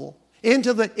skull,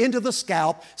 into the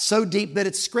scalp, so deep that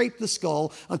it scraped the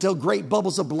skull until great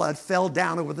bubbles of blood fell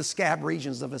down over the scab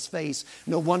regions of his face.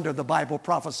 No wonder the Bible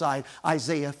prophesied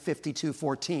Isaiah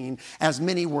 52:14, as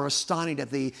many were astonished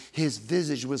at thee, his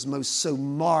visage was most so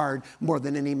marred more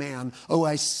than any man. Oh,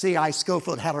 I see,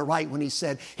 Scofield had it right when he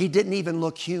said he didn't even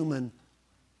look human.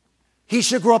 He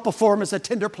should grow up before him as a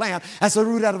tender plant, as a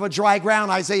root out of a dry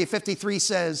ground, Isaiah 53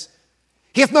 says.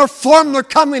 He hath nor form nor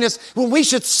comeliness. When we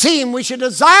should see him, we should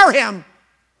desire him.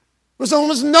 It was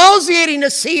almost nauseating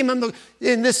to see him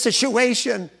in this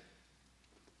situation.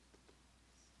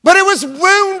 But it was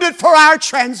wounded for our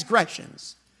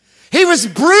transgressions. He was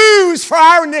bruised for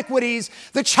our iniquities.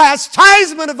 The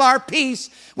chastisement of our peace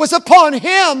was upon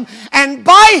him, and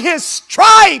by his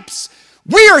stripes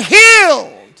we are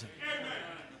healed.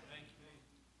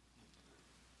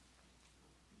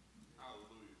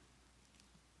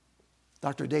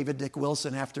 Dr. David Dick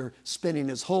Wilson, after spending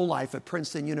his whole life at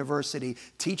Princeton University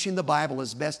teaching the Bible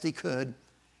as best he could,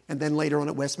 and then later on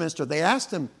at Westminster, they asked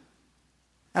him,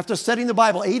 after studying the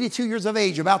Bible, 82 years of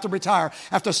age, about to retire,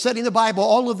 after studying the Bible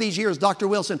all of these years, Dr.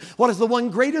 Wilson, what is the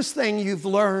one greatest thing you've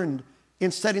learned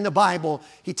in studying the Bible,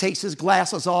 he takes his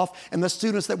glasses off, and the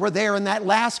students that were there in that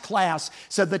last class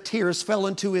said the tears fell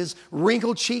into his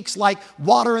wrinkled cheeks like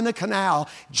water in the canal,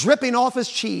 dripping off his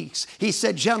cheeks. He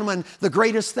said, gentlemen, the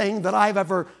greatest thing that I've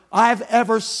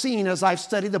ever seen as I've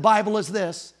studied the Bible is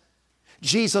this: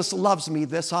 Jesus loves me,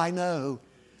 this I know,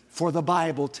 for the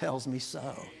Bible tells me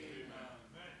so.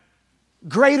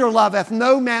 Greater love hath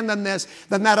no man than this,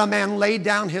 than that a man laid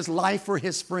down his life for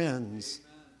his friends.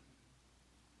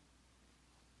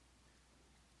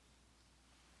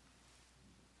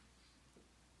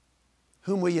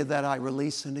 Whom will you that I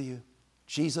release unto you?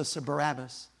 Jesus or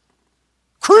Barabbas?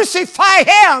 Crucify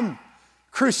him!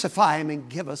 Crucify him and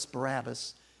give us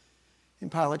Barabbas.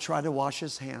 And Pilate tried to wash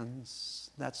his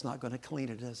hands. That's not going to clean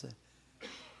it, is it?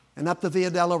 And up the Via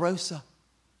Dolorosa,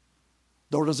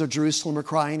 daughters of Jerusalem are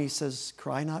crying. He says,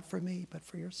 cry not for me, but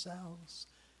for yourselves.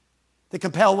 They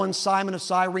compel one Simon of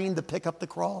Cyrene to pick up the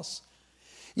cross.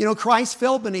 You know, Christ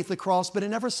fell beneath the cross, but it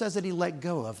never says that he let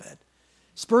go of it.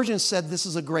 Spurgeon said this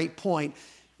is a great point.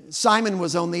 Simon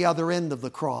was on the other end of the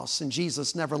cross, and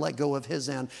Jesus never let go of his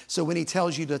end. So when he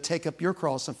tells you to take up your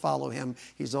cross and follow him,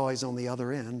 he's always on the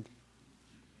other end.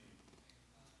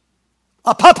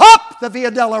 Up the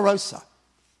Via Dolorosa.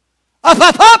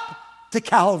 Up to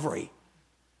Calvary.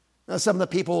 Now, some of the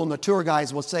people and the tour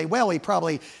guides will say, well, he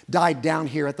probably died down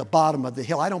here at the bottom of the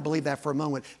hill. I don't believe that for a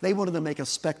moment. They wanted to make a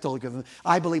spectacle of him.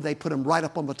 I believe they put him right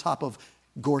up on the top of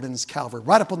Gordon's Calvary,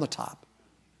 right up on the top,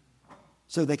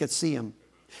 so they could see him.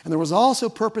 And there was also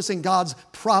purpose in God's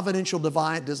providential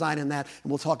design in that,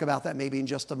 and we'll talk about that maybe in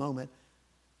just a moment.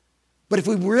 But if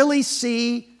we really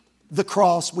see the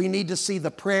cross, we need to see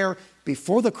the prayer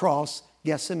before the cross,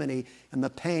 Gethsemane, and the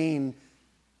pain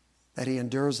that he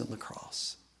endures on the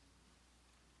cross.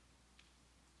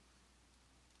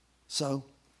 So,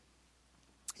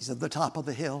 he's at the top of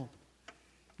the hill.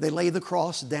 They lay the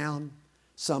cross down.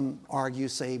 Some argue,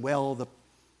 say, well, the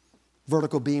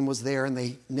vertical beam was there and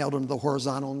they nailed him to the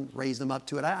horizontal and raised him up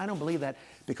to it. I don't believe that,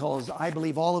 because I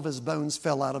believe all of his bones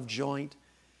fell out of joint.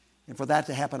 And for that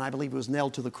to happen, I believe it was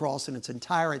nailed to the cross in its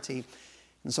entirety.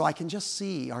 And so I can just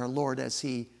see our Lord as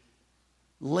he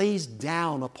lays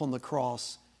down upon the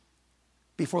cross.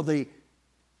 Before the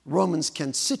Romans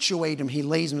can situate him, he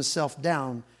lays himself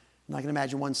down. And I can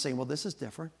imagine one saying, well, this is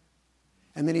different.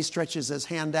 And then he stretches his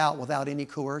hand out without any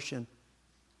coercion.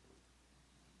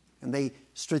 And they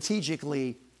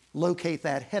strategically locate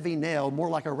that heavy nail, more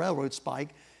like a railroad spike,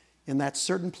 in that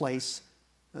certain place.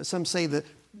 Some say the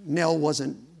nail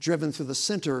wasn't driven through the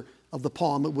center of the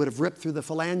palm. It would have ripped through the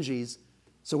phalanges.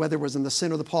 So whether it was in the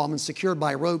center of the palm and secured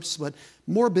by ropes, but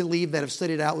more believe that have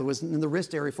studied out it was in the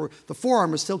wrist area. For the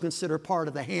forearm is still considered part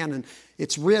of the hand, and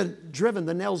it's driven,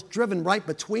 the nail's driven right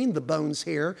between the bones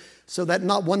here, so that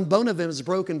not one bone of him is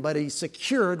broken, but he's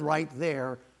secured right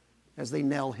there as they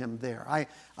nail him there.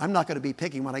 I'm not going to be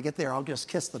picky when I get there. I'll just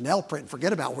kiss the nail print and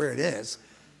forget about where it is.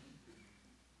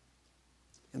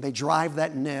 And they drive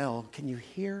that nail. Can you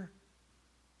hear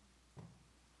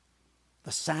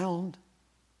the sound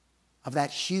of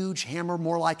that huge hammer,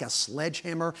 more like a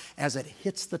sledgehammer, as it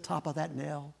hits the top of that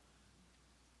nail?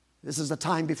 This is the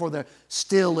time before the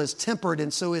steel is tempered,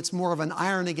 and so it's more of an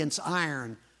iron against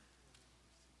iron.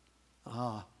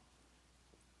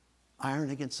 Iron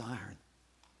against iron.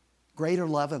 Greater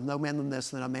love hath no man than this,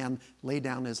 than a man lay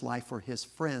down his life for his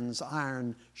friends.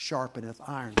 Iron sharpeneth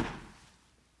iron.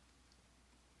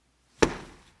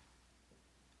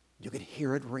 You can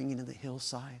hear it ringing in the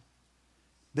hillside.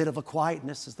 Bit of a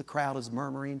quietness as the crowd is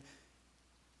murmuring.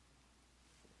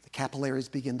 The capillaries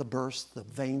begin to burst. The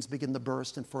veins begin to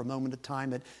burst. And for a moment of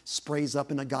time, it sprays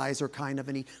up in a geyser kind of,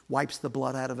 and he wipes the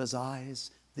blood out of his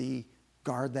eyes. The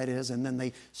guard, that is. And then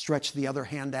they stretch the other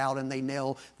hand out and they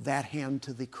nail that hand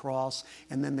to the cross.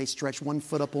 And then they stretch one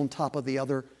foot up on top of the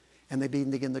other. And they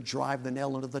begin to drive the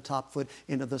nail into the top foot,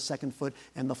 into the second foot.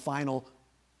 And the final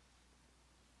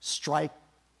strike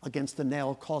against the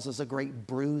nail causes a great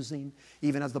bruising,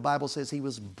 even as the Bible says he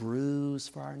was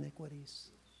bruised for our iniquities.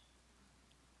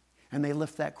 And they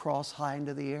lift that cross high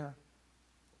into the air.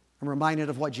 I'm reminded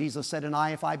of what Jesus said, and I,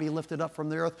 if I be lifted up from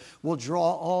the earth, will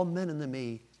draw all men unto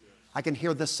me. I can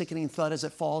hear the sickening thud as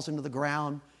it falls into the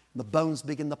ground, and the bones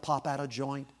begin to pop out of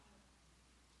joint.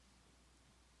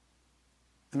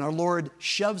 And our Lord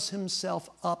shoves himself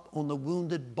up on the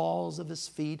wounded balls of his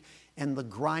feet and the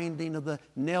grinding of the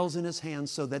nails in his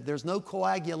hands, so that there's no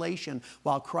coagulation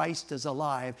while Christ is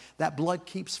alive. That blood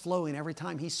keeps flowing every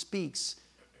time he speaks.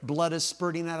 Blood is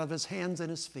spurting out of his hands and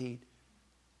his feet.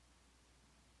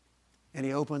 And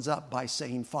he opens up by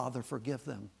saying, Father, forgive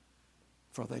them,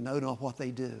 for they know not what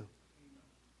they do.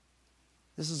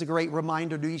 This is a great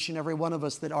reminder to each and every one of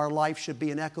us that our life should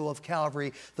be an echo of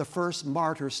Calvary. The first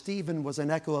martyr, Stephen, was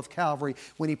an echo of Calvary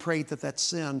when he prayed that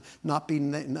sin not be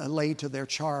laid to their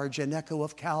charge. An echo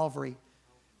of Calvary.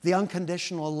 The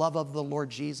unconditional love of the Lord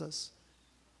Jesus.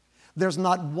 There's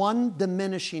not one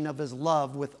diminishing of his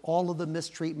love with all of the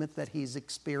mistreatment that he's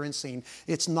experiencing.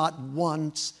 It's not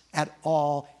once at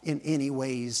all in any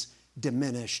ways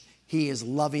diminished. He is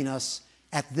loving us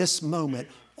at this moment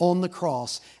on the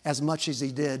cross as much as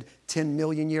he did 10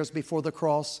 million years before the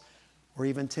cross or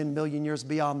even 10 million years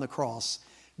beyond the cross.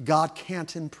 God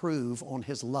can't improve on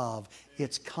his love.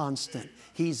 It's constant.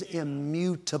 He's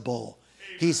immutable.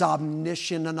 He's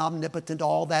omniscient and omnipotent,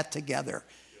 all that together.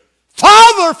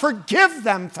 Father, forgive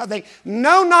them, for they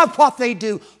know not what they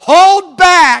do. Hold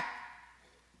back.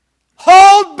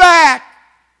 Hold back.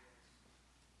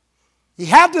 He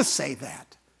had to say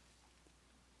that.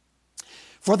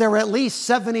 For there were at least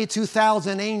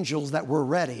 72,000 angels that were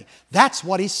ready. That's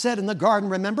what he said in the garden,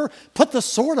 remember? Put the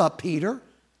sword up, Peter.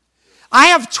 I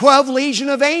have 12 legion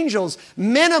of angels.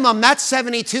 Minimum, that's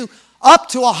 72. Up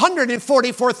to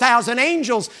 144,000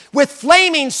 angels with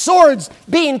flaming swords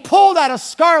being pulled out of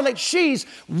scarlet sheaths,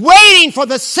 waiting for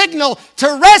the signal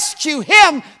to rescue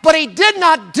him, but he did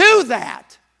not do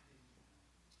that.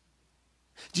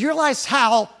 Do you realize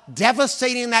how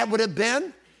devastating that would have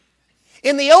been?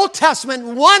 In the Old Testament,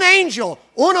 one angel,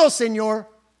 uno, Señor,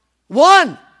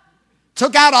 one,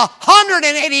 took out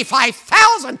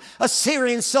 185,000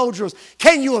 Assyrian soldiers.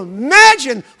 Can you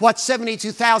imagine what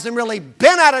 72,000 really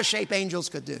bent out of shape angels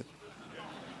could do?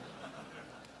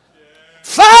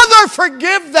 Father,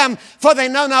 forgive them, for they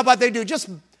know not what they do. Just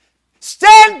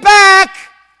stand back.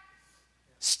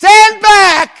 Stand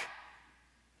back.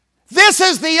 This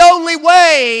is the only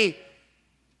way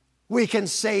we can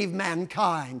save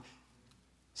mankind.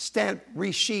 Stand,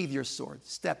 resheathe your sword.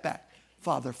 Step back.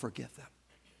 Father, forgive them,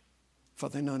 for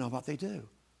they know not what they do.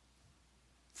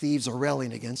 Thieves are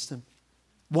railing against him.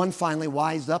 One finally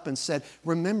wised up and said,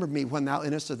 remember me when thou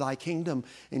enterest thy kingdom.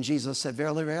 And Jesus said,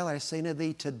 verily, verily, I say unto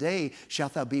thee, today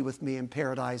shalt thou be with me in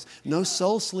paradise. No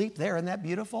soul sleep there. Isn't that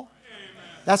beautiful?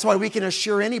 Amen. That's why we can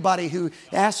assure anybody who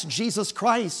asks Jesus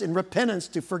Christ in repentance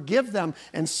to forgive them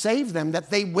and save them that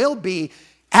they will be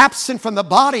absent from the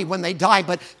body when they die,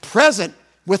 but present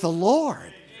with the Lord.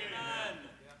 Amen.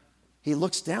 He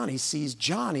looks down, he sees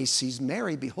John, he sees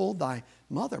Mary. Behold thy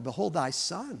mother, behold thy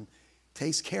son.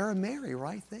 Takes care of Mary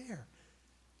right there.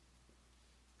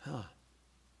 There's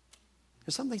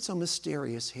something so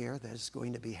mysterious here that is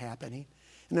going to be happening.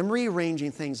 And I'm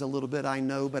rearranging things a little bit, I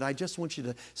know, but I just want you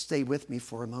to stay with me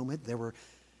for a moment. There were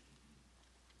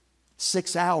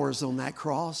 6 hours on that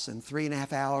cross, and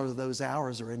 3.5 hours of those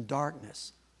hours are in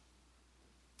darkness.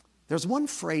 There's one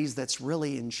phrase that's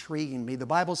really intriguing me. The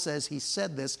Bible says he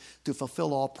said this to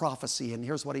fulfill all prophecy. And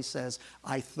here's what he says,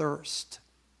 I thirst.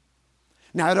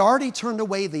 Now, it already turned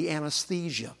away the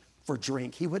anesthesia for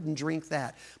drink. He wouldn't drink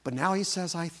that. But now he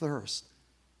says, I thirst.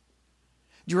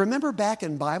 Do you remember back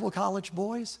in Bible college,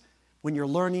 boys, when you're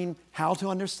learning how to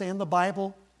understand the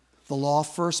Bible? The law of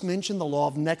first mention, the law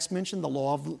of next mention, the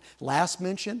law of last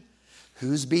mention.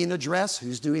 Who's being addressed?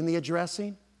 Who's doing the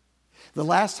addressing? The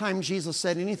last time Jesus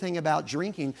said anything about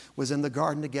drinking was in the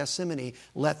Garden of Gethsemane.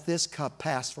 Let this cup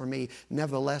pass from me.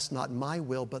 Nevertheless, not my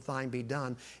will, but thine be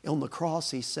done. On the cross,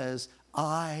 he says,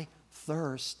 I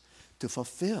thirst, to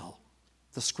fulfill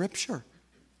the Scripture,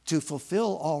 to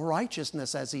fulfill all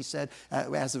righteousness, as he said,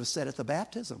 as it was said at the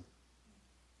baptism.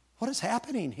 What is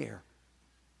happening here?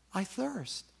 I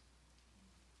thirst.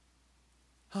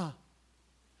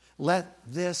 Let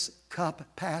this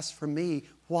cup pass from me.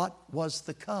 What was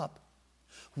the cup?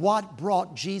 What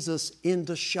brought Jesus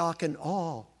into shock and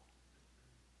awe?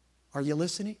 Are you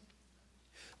listening?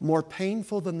 More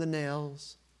painful than the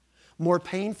nails, more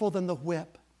painful than the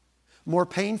whip, more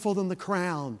painful than the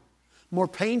crown, more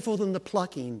painful than the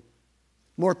plucking,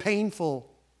 more painful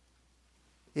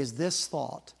is this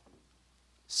thought: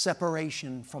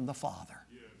 separation from the Father.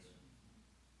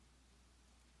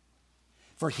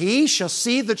 For he shall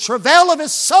see the travail of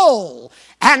his soul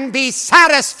and be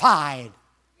satisfied.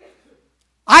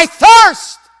 I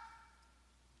thirst.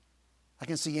 I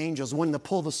can see angels wanting to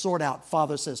pull the sword out.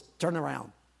 Father says, turn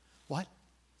around. What?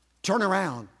 Turn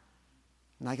around.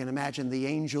 And I can imagine the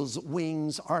angels'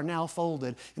 wings are now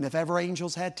folded. And if ever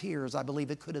angels had tears, I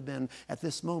believe it could have been at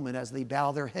this moment as they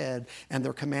bow their head and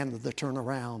they're commanded to turn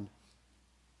around.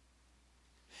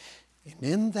 And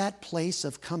in that place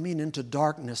of coming into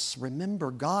darkness,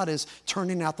 remember, God is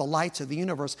turning out the lights of the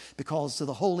universe because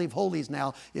the Holy of Holies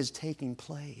now is taking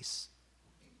place.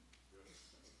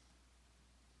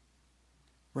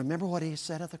 Remember what he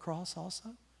said at the cross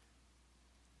also?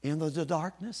 in the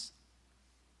darkness.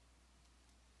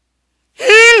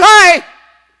 Eli,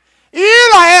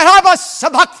 Eli, lama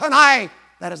sabachthani.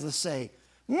 That is to say,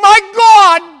 my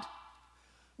God,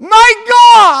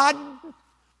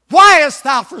 why hast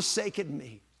thou forsaken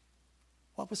me?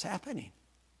 What was happening?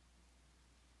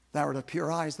 Thou art of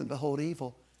pure eyes that behold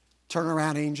evil. Turn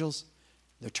around, angels.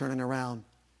 They're turning around.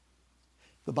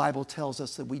 The Bible tells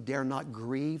us that we dare not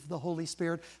grieve the Holy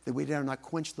Spirit, that we dare not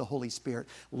quench the Holy Spirit.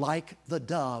 Like the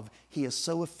dove, he is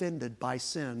so offended by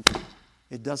sin,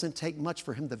 it doesn't take much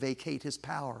for him to vacate his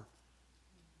power.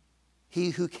 He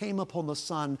who came upon the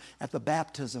Son at the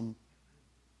baptism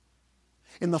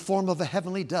in the form of a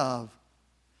heavenly dove,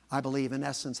 I believe in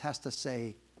essence has to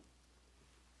say,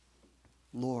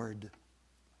 Lord,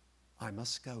 I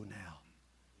must go now.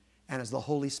 And as the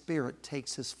Holy Spirit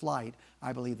takes his flight,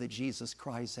 I believe that Jesus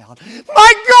cries out,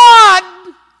 my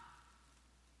God!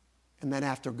 And then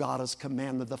after God has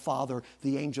commanded the Father,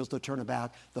 the angels to turn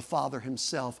about, the Father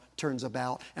himself turns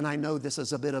about. And I know this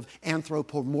is a bit of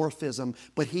anthropomorphism,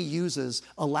 but he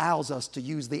allows us to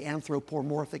use the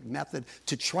anthropomorphic method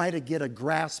to try to get a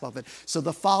grasp of it. So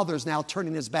the Father's now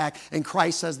turning his back, and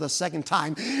Christ says the second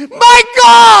time, my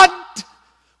God!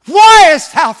 Why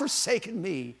hast thou forsaken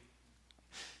me?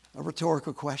 A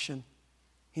rhetorical question.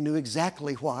 He knew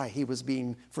exactly why he was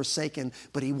being forsaken,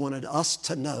 but he wanted us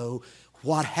to know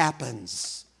what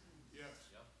happens. Yes.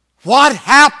 What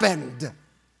happened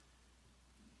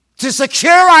to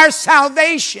secure our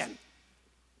salvation?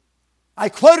 I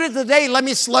quoted today, let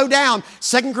me slow down,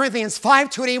 2 Corinthians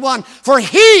 5:21. For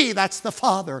he, that's the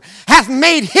Father, hath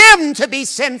made him to be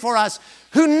sin for us,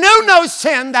 who knew no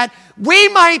sin, that we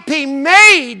might be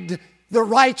made the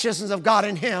righteousness of God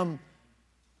in him.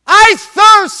 I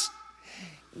thirst.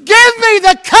 Give me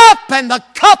the cup, and the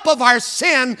cup of our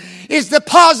sin is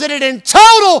deposited in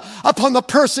total upon the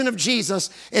person of Jesus.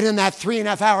 And in that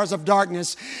 3.5 hours of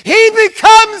darkness, he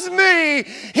becomes me.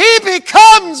 He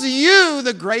becomes you,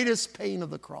 the greatest pain of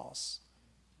the cross.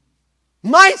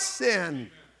 My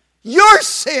sin, your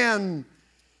sin,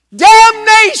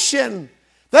 damnation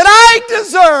that I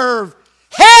deserve,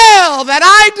 hell that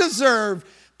I deserve,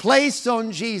 placed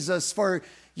on Jesus. For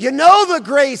you know the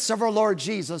grace of our Lord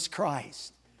Jesus Christ.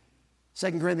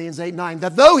 2 Corinthians 8:9,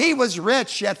 that though he was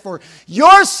rich, yet for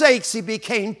your sakes he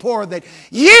became poor, that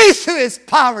ye through his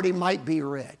poverty might be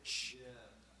rich.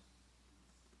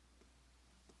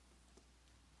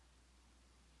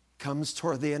 Comes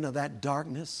toward the end of that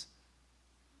darkness.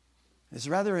 It's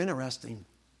rather interesting.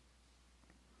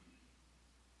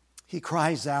 He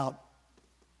cries out,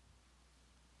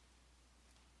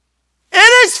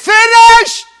 it is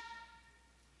finished!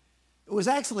 It was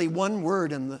actually one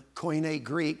word in the Koine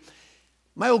Greek.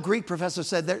 My old Greek professor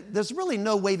said there's really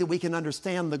no way that we can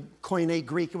understand the Koine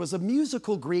Greek. It was a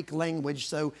musical Greek language,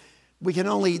 so we can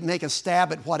only make a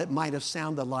stab at what it might have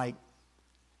sounded like.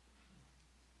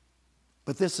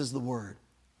 But this is the word.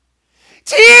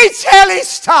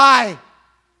 Tetelestai.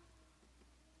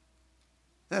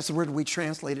 That's the word we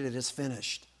translated it as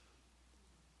finished.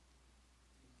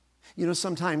 You know,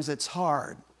 sometimes it's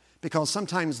hard because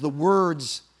sometimes the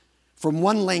words from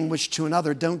one language to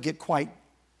another don't get quite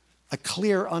a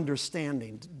clear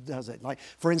understanding, does it? Like,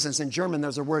 for instance, in German,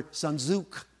 there's a word,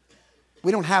 Sehnsucht.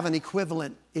 We don't have an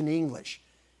equivalent in English.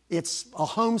 It's a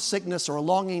homesickness or a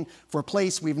longing for a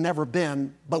place we've never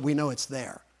been, but we know it's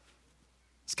there.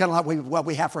 It's kind of like what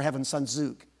we have for heaven,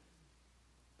 Sehnsucht.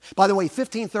 By the way,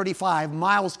 1535,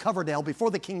 Miles Coverdale,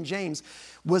 before the King James,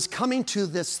 was coming to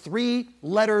this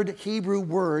 3-lettered Hebrew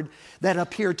word that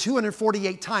appeared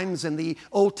 248 times in the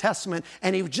Old Testament,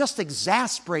 and he was just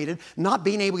exasperated not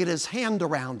being able to get his hand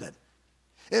around it.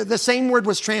 The same word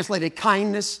was translated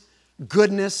kindness,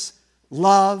 goodness,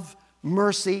 love,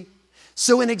 mercy.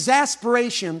 So in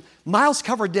exasperation, Miles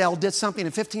Coverdale did something in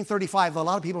 1535 that a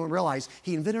lot of people don't realize.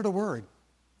 He invented a word.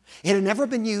 It had never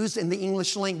been used in the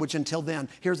English language until then.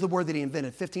 Here's the word that he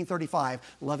invented, 1535,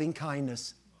 loving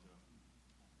kindness.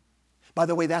 By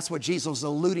the way, that's what Jesus was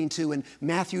alluding to in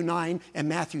Matthew 9 and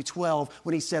Matthew 12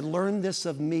 when he said, learn this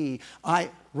of me. I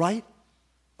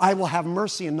will have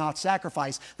mercy and not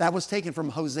sacrifice. That was taken from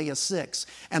Hosea 6.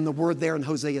 And the word there in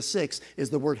Hosea 6 is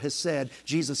the word hesed.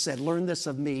 Jesus said, learn this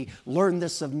of me,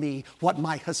 what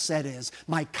my hesed is,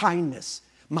 my kindness,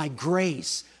 my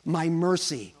grace, my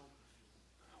mercy.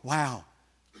 Wow.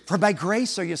 For by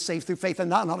grace are you saved through faith,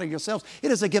 and not of yourselves. It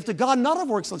is a gift of God, not of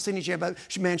works, lest any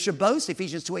man should boast.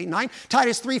 Ephesians 2:8-9.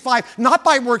 Titus 3:5. Not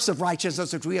by works of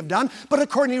righteousness which we have done, but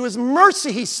according to his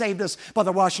mercy he saved us by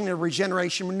the washing of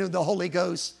regeneration, renewed the Holy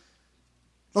Ghost.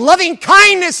 The loving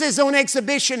kindness is on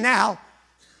exhibition now.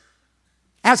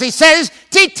 As he says,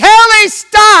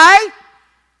 Tetelestai.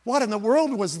 What in the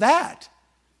world was that?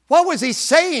 What was he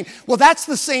saying? Well, that's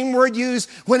the same word used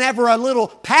whenever a little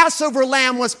Passover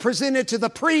lamb was presented to the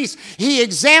priest. He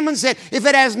examines it. If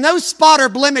it has no spot or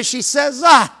blemish, he says,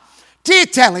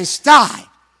 tetelestai,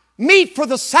 meat for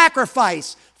the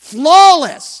sacrifice,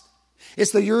 flawless.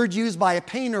 It's the word used by a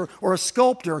painter or a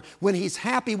sculptor when he's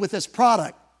happy with his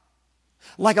product.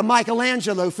 Like a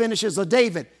Michelangelo finishes a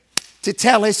David,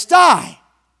 tetelestai,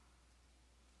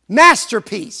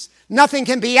 masterpiece. Nothing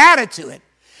can be added to it.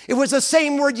 It was the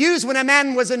same word used when a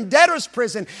man was in debtor's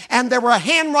prison and there were a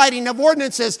handwriting of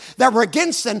ordinances that were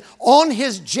against him on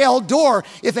his jail door.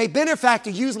 If a benefactor,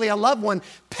 usually a loved one,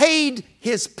 paid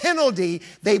his penalty,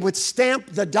 they would stamp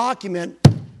the document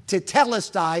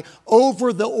tetelestai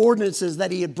over the ordinances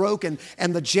that he had broken,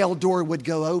 and the jail door would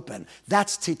go open.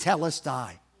 That's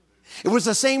tetelestai. It was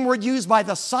the same word used by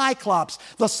the Cyclops.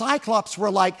 The Cyclops were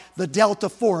like the Delta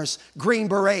Force, Green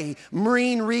Beret,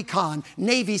 Marine Recon,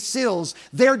 Navy SEALs.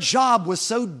 Their job was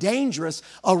so dangerous,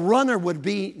 a runner would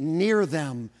be near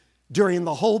them during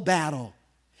the whole battle.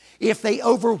 If they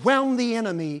overwhelmed the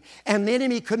enemy and the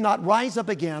enemy could not rise up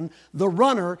again, the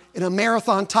runner in a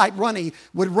marathon type running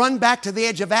would run back to the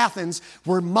edge of Athens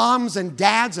where moms and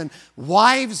dads and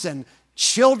wives and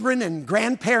children and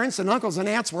grandparents and uncles and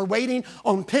aunts were waiting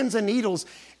on pins and needles.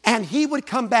 And he would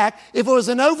come back. If it was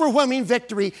an overwhelming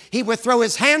victory, he would throw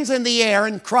his hands in the air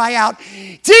and cry out,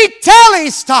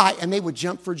 tetelestai, and they would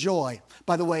jump for joy.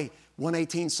 By the way,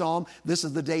 118 Psalm, this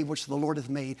is the day which the Lord hath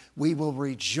made. We will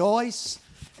rejoice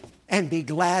and be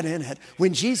glad in it.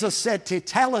 When Jesus said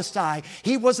tetelestai,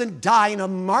 he wasn't dying a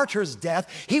martyr's death.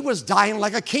 He was dying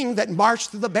like a king that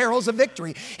marched through the barrels of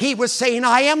victory. He was saying,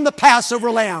 I am the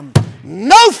Passover lamb.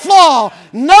 No flaw,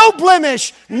 no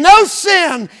blemish, no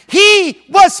sin. He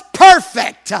was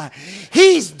perfect.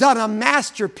 He's done a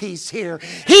masterpiece here.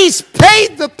 He's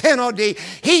paid the penalty.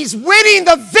 He's winning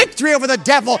the victory over the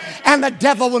devil, and the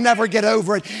devil will never get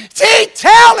over it.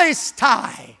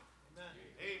 Tetelestai.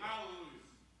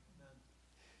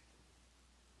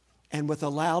 And with a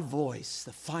loud voice,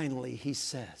 finally he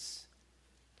says,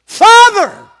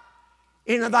 Father,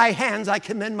 into thy hands I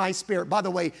commend my spirit. By the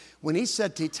way, when he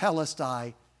said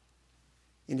tetelestai,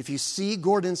 and if you see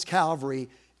Gordon's Calvary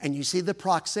and you see the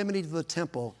proximity to the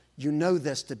temple, you know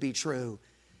this to be true.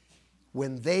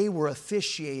 When they were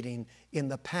officiating in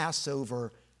the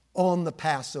Passover, on the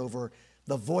Passover,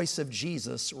 the voice of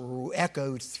Jesus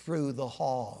echoed through the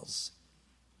halls,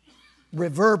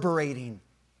 reverberating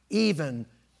even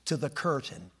to the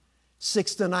curtain,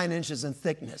 6 to 9 inches in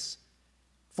thickness.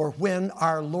 For when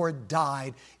our Lord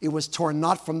died, it was torn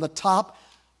not from the top,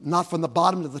 not from the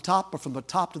bottom to the top, but from the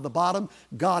top to the bottom.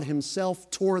 God himself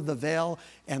tore the veil,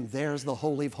 and there's the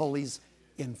Holy of Holies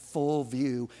in full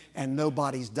view, and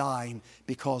nobody's dying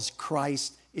because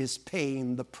Christ is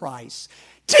paying the price.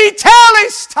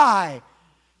 Tetelestai!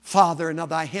 Father, into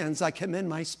thy hands I commend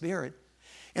my spirit.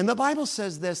 And the Bible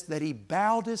says this, that he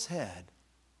bowed his head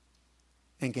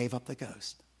and gave up the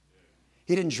ghost.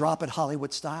 He didn't drop it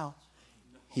Hollywood style.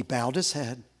 He bowed his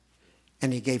head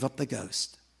and he gave up the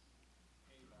ghost.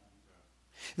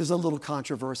 There's a little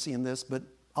controversy in this, but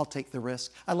I'll take the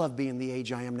risk. I love being the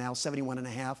age I am now, 71 and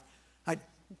a half.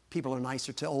 People are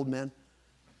nicer to old men.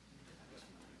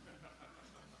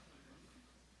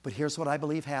 But here's what I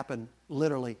believe happened,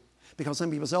 literally. Because some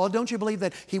people say, oh, don't you believe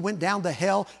that he went down to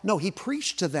hell? No, he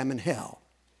preached to them in hell.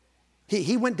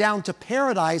 He went down to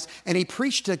paradise and he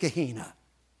preached to Gehenna.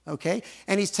 Okay?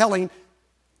 And he's telling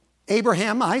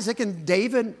Abraham, Isaac, and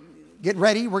David, get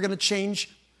ready. We're going to change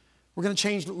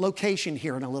location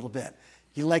here in a little bit.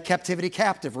 He led captivity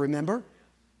captive, remember?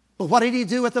 But what did he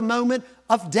do at the moment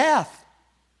of death?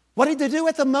 What did he do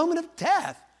at the moment of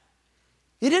death?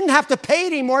 He didn't have to pay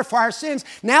anymore for our sins.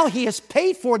 Now he has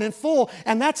paid for it in full.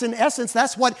 And that's in essence,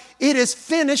 that's what it is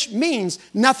finished means.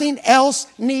 Nothing else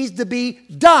needs to be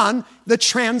done. The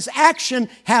transaction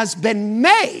has been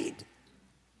made.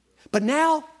 But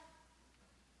now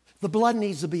the blood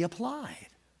needs to be applied.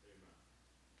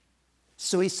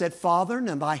 So he said, Father,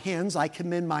 in thy hands I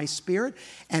commend my spirit.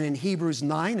 And in Hebrews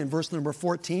 9 and verse number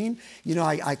 14,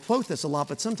 I quote this a lot,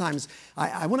 but sometimes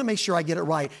I want to make sure I get it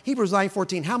right. Hebrews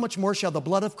 9:14, how much more shall the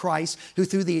blood of Christ, who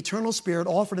through the eternal Spirit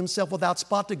offered himself without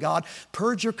spot to God,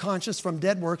 purge your conscience from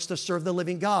dead works to serve the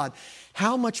living God?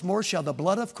 How much more shall the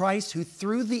blood of Christ, who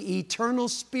through the eternal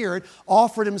Spirit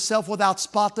offered himself without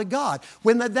spot to God?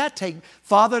 When did that take?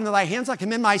 Father, into thy hands I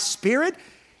commend my spirit.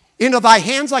 Into thy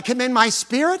hands I commend my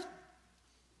spirit.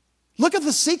 Look at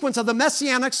the sequence of the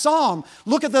Messianic Psalm.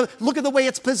 Look at the way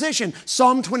it's positioned.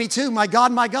 Psalm 22, my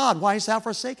God, why hast thou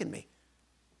forsaken me?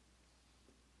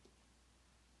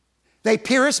 They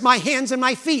pierced my hands and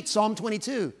my feet, Psalm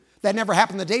 22. That never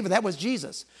happened to David. That was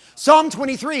Jesus. Psalm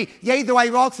 23, yea, though I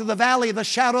walk through the valley of the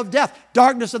shadow of death,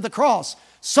 darkness of the cross.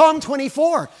 Psalm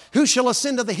 24, who shall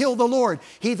ascend to the hill of the Lord?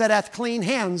 He that hath clean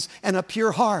hands and a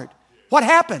pure heart. What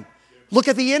happened? Look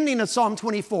at the ending of Psalm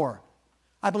 24.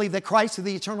 I believe that Christ, through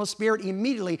the eternal Spirit,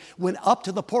 immediately went up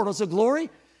to the portals of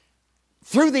glory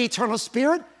through the eternal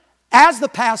Spirit as the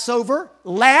Passover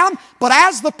lamb, but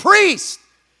as the priest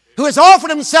who has offered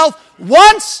himself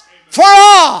once for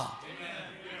all.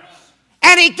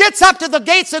 And he gets up to the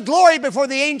gates of glory before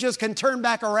the angels can turn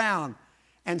back around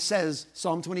and says,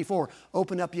 Psalm 24,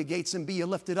 open up your gates and be ye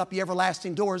lifted up, ye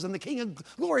everlasting doors, and the King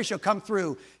of glory shall come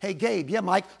through. Hey, Gabe, yeah,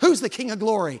 Mike, who's the King of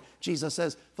glory? Jesus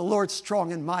says, the Lord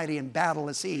strong and mighty in battle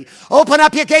is he. Open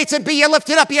up your gates and be ye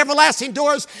lifted up, ye everlasting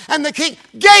doors, and the King,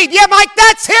 Gabe, yeah, Mike,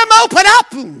 that's him, open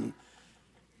up.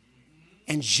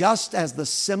 And just as the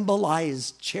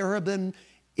symbolized cherubim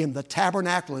in the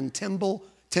tabernacle and temple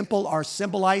are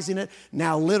symbolizing it,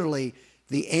 now literally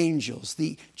the angels,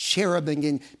 the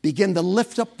cherubim begin to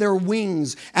lift up their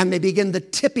wings and they begin to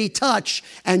tippy touch,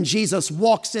 and Jesus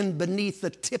walks in beneath the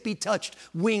tippy touched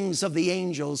wings of the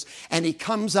angels, and he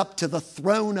comes up to the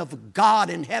throne of God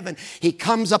in heaven. He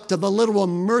comes up to the literal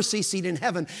mercy seat in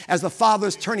heaven as the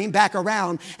Father's turning back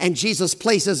around, and Jesus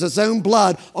places his own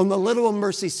blood on the literal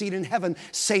mercy seat in heaven,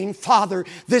 saying, Father,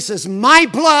 this is my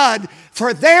blood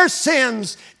for their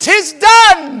sins. 'Tis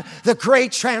done. The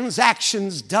great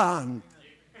transaction's done.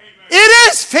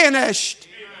 It is finished.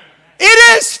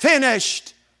 It is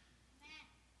finished.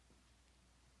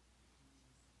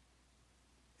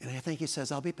 And I think he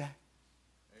says, I'll be back.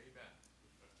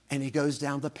 And he goes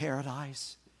down to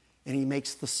paradise and he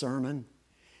makes the sermon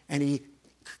and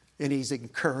he's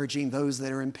encouraging those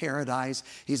that are in paradise.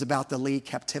 He's about to lead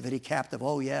captivity captive.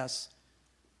 Oh, yes.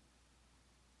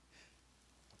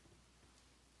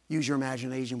 Use your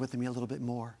imagination with me a little bit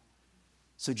more.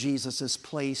 So Jesus is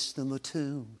placed in the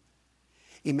tomb.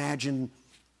 Imagine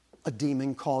a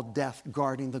demon called death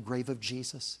guarding the grave of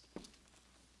Jesus.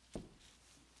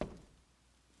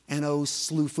 And oh,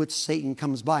 slewfoot Satan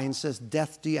comes by and says,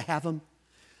 Death, do you have him?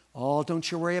 Oh,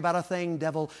 don't you worry about a thing,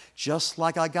 devil. Just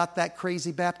like I got that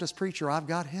crazy Baptist preacher, I've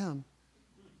got him.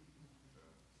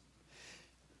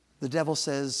 The devil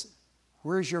says,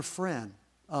 where's your friend?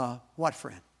 What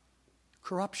friend?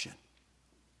 Corruption.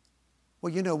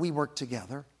 Well, you know, we work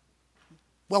together.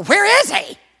 Well, where is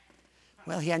he?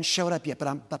 Well, he hadn't showed up yet,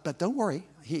 but don't worry.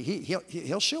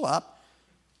 He'll show up.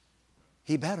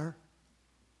 He better.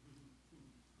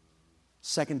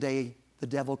 Second day, the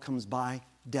devil comes by.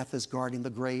 Death is guarding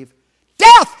the grave.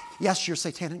 Death! Yes, your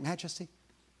satanic majesty.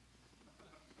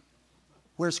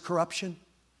 Where's corruption?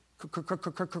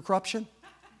 Corruption?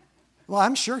 Well,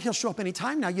 I'm sure he'll show up any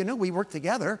time now. You know, we work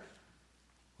together.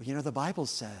 Well, you know, the Bible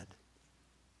said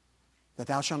that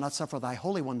thou shalt not suffer thy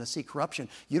Holy One to see corruption.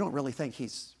 You don't really think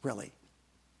he's really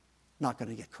not going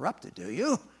to get corrupted, do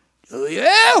you? Do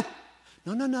you?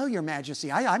 No, your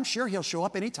majesty. I'm sure he'll show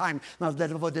up anytime. Now the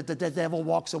devil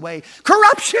walks away.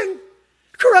 Corruption!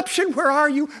 Corruption, where are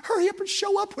you? Hurry up and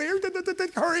show up. Where?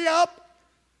 Hurry up.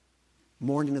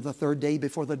 Morning of the third day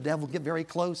before the devil get very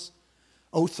close.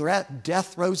 Oh, threat.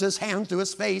 Death throws his hand to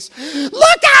his face.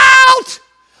 Look out!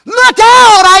 Look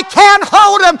out! I can't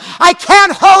hold him. I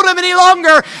can't hold him any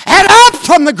longer. And up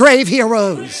from the grave he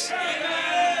arose.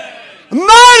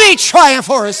 Mighty triumph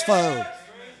for his foe.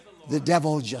 The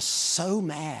devil just so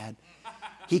mad.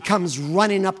 He comes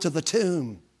running up to the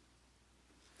tomb.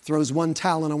 Throws one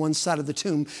talent on one side of the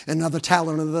tomb, another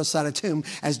talent on the other side of the tomb,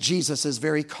 as Jesus is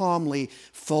very calmly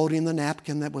folding the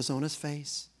napkin that was on his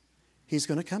face. He's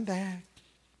going to come back.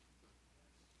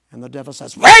 And the devil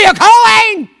says, where are you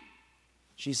going?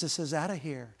 Jesus says, out of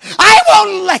here. I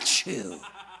won't let you.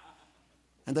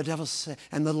 And the devil says,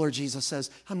 and the Lord Jesus says,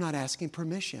 I'm not asking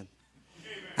permission.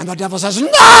 And the devil says,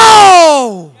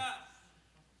 no!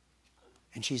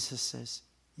 And Jesus says,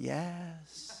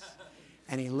 yes.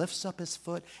 And he lifts up his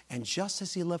foot, and just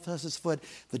as he lifts up his foot,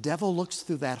 the devil looks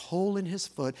through that hole in his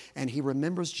foot, and he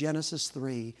remembers Genesis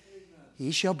 3.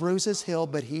 He shall bruise his heel,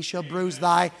 but he shall bruise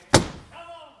thy...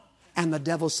 And the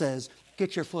devil says,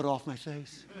 get your foot off my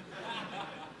face.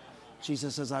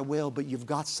 Jesus says, I will, but you've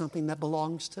got something that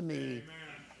belongs to me.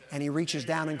 And he reaches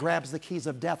down and grabs the keys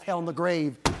of death, hell, and the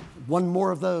grave. One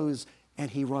more of those,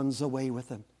 and he runs away with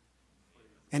them.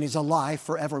 And he's alive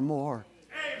forevermore.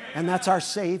 And that's our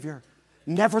Savior.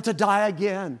 Never to die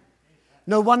again.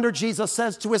 No wonder Jesus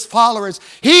says to his followers,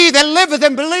 he that liveth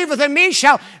and believeth in me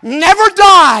shall never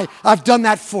die. I've done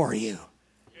that for you.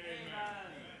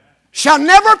 Shall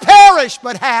never perish,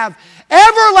 but have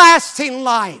everlasting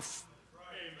life.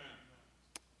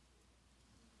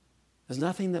 There's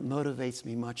nothing that motivates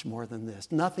me much more than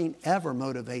this. Nothing ever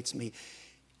motivates me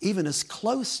even as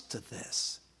close to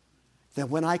this, that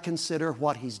when I consider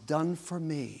what He's done for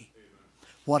me,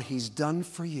 what He's done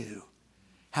for you,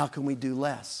 how can we do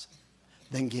less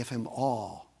than give Him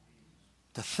all?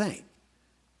 To think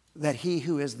that He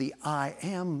who is the I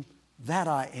am that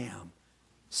I am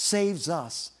saves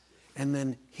us, and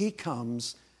then He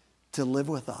comes to live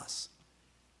with us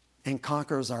and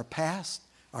conquers our past,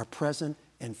 our present,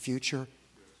 and future.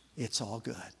 It's all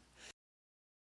good.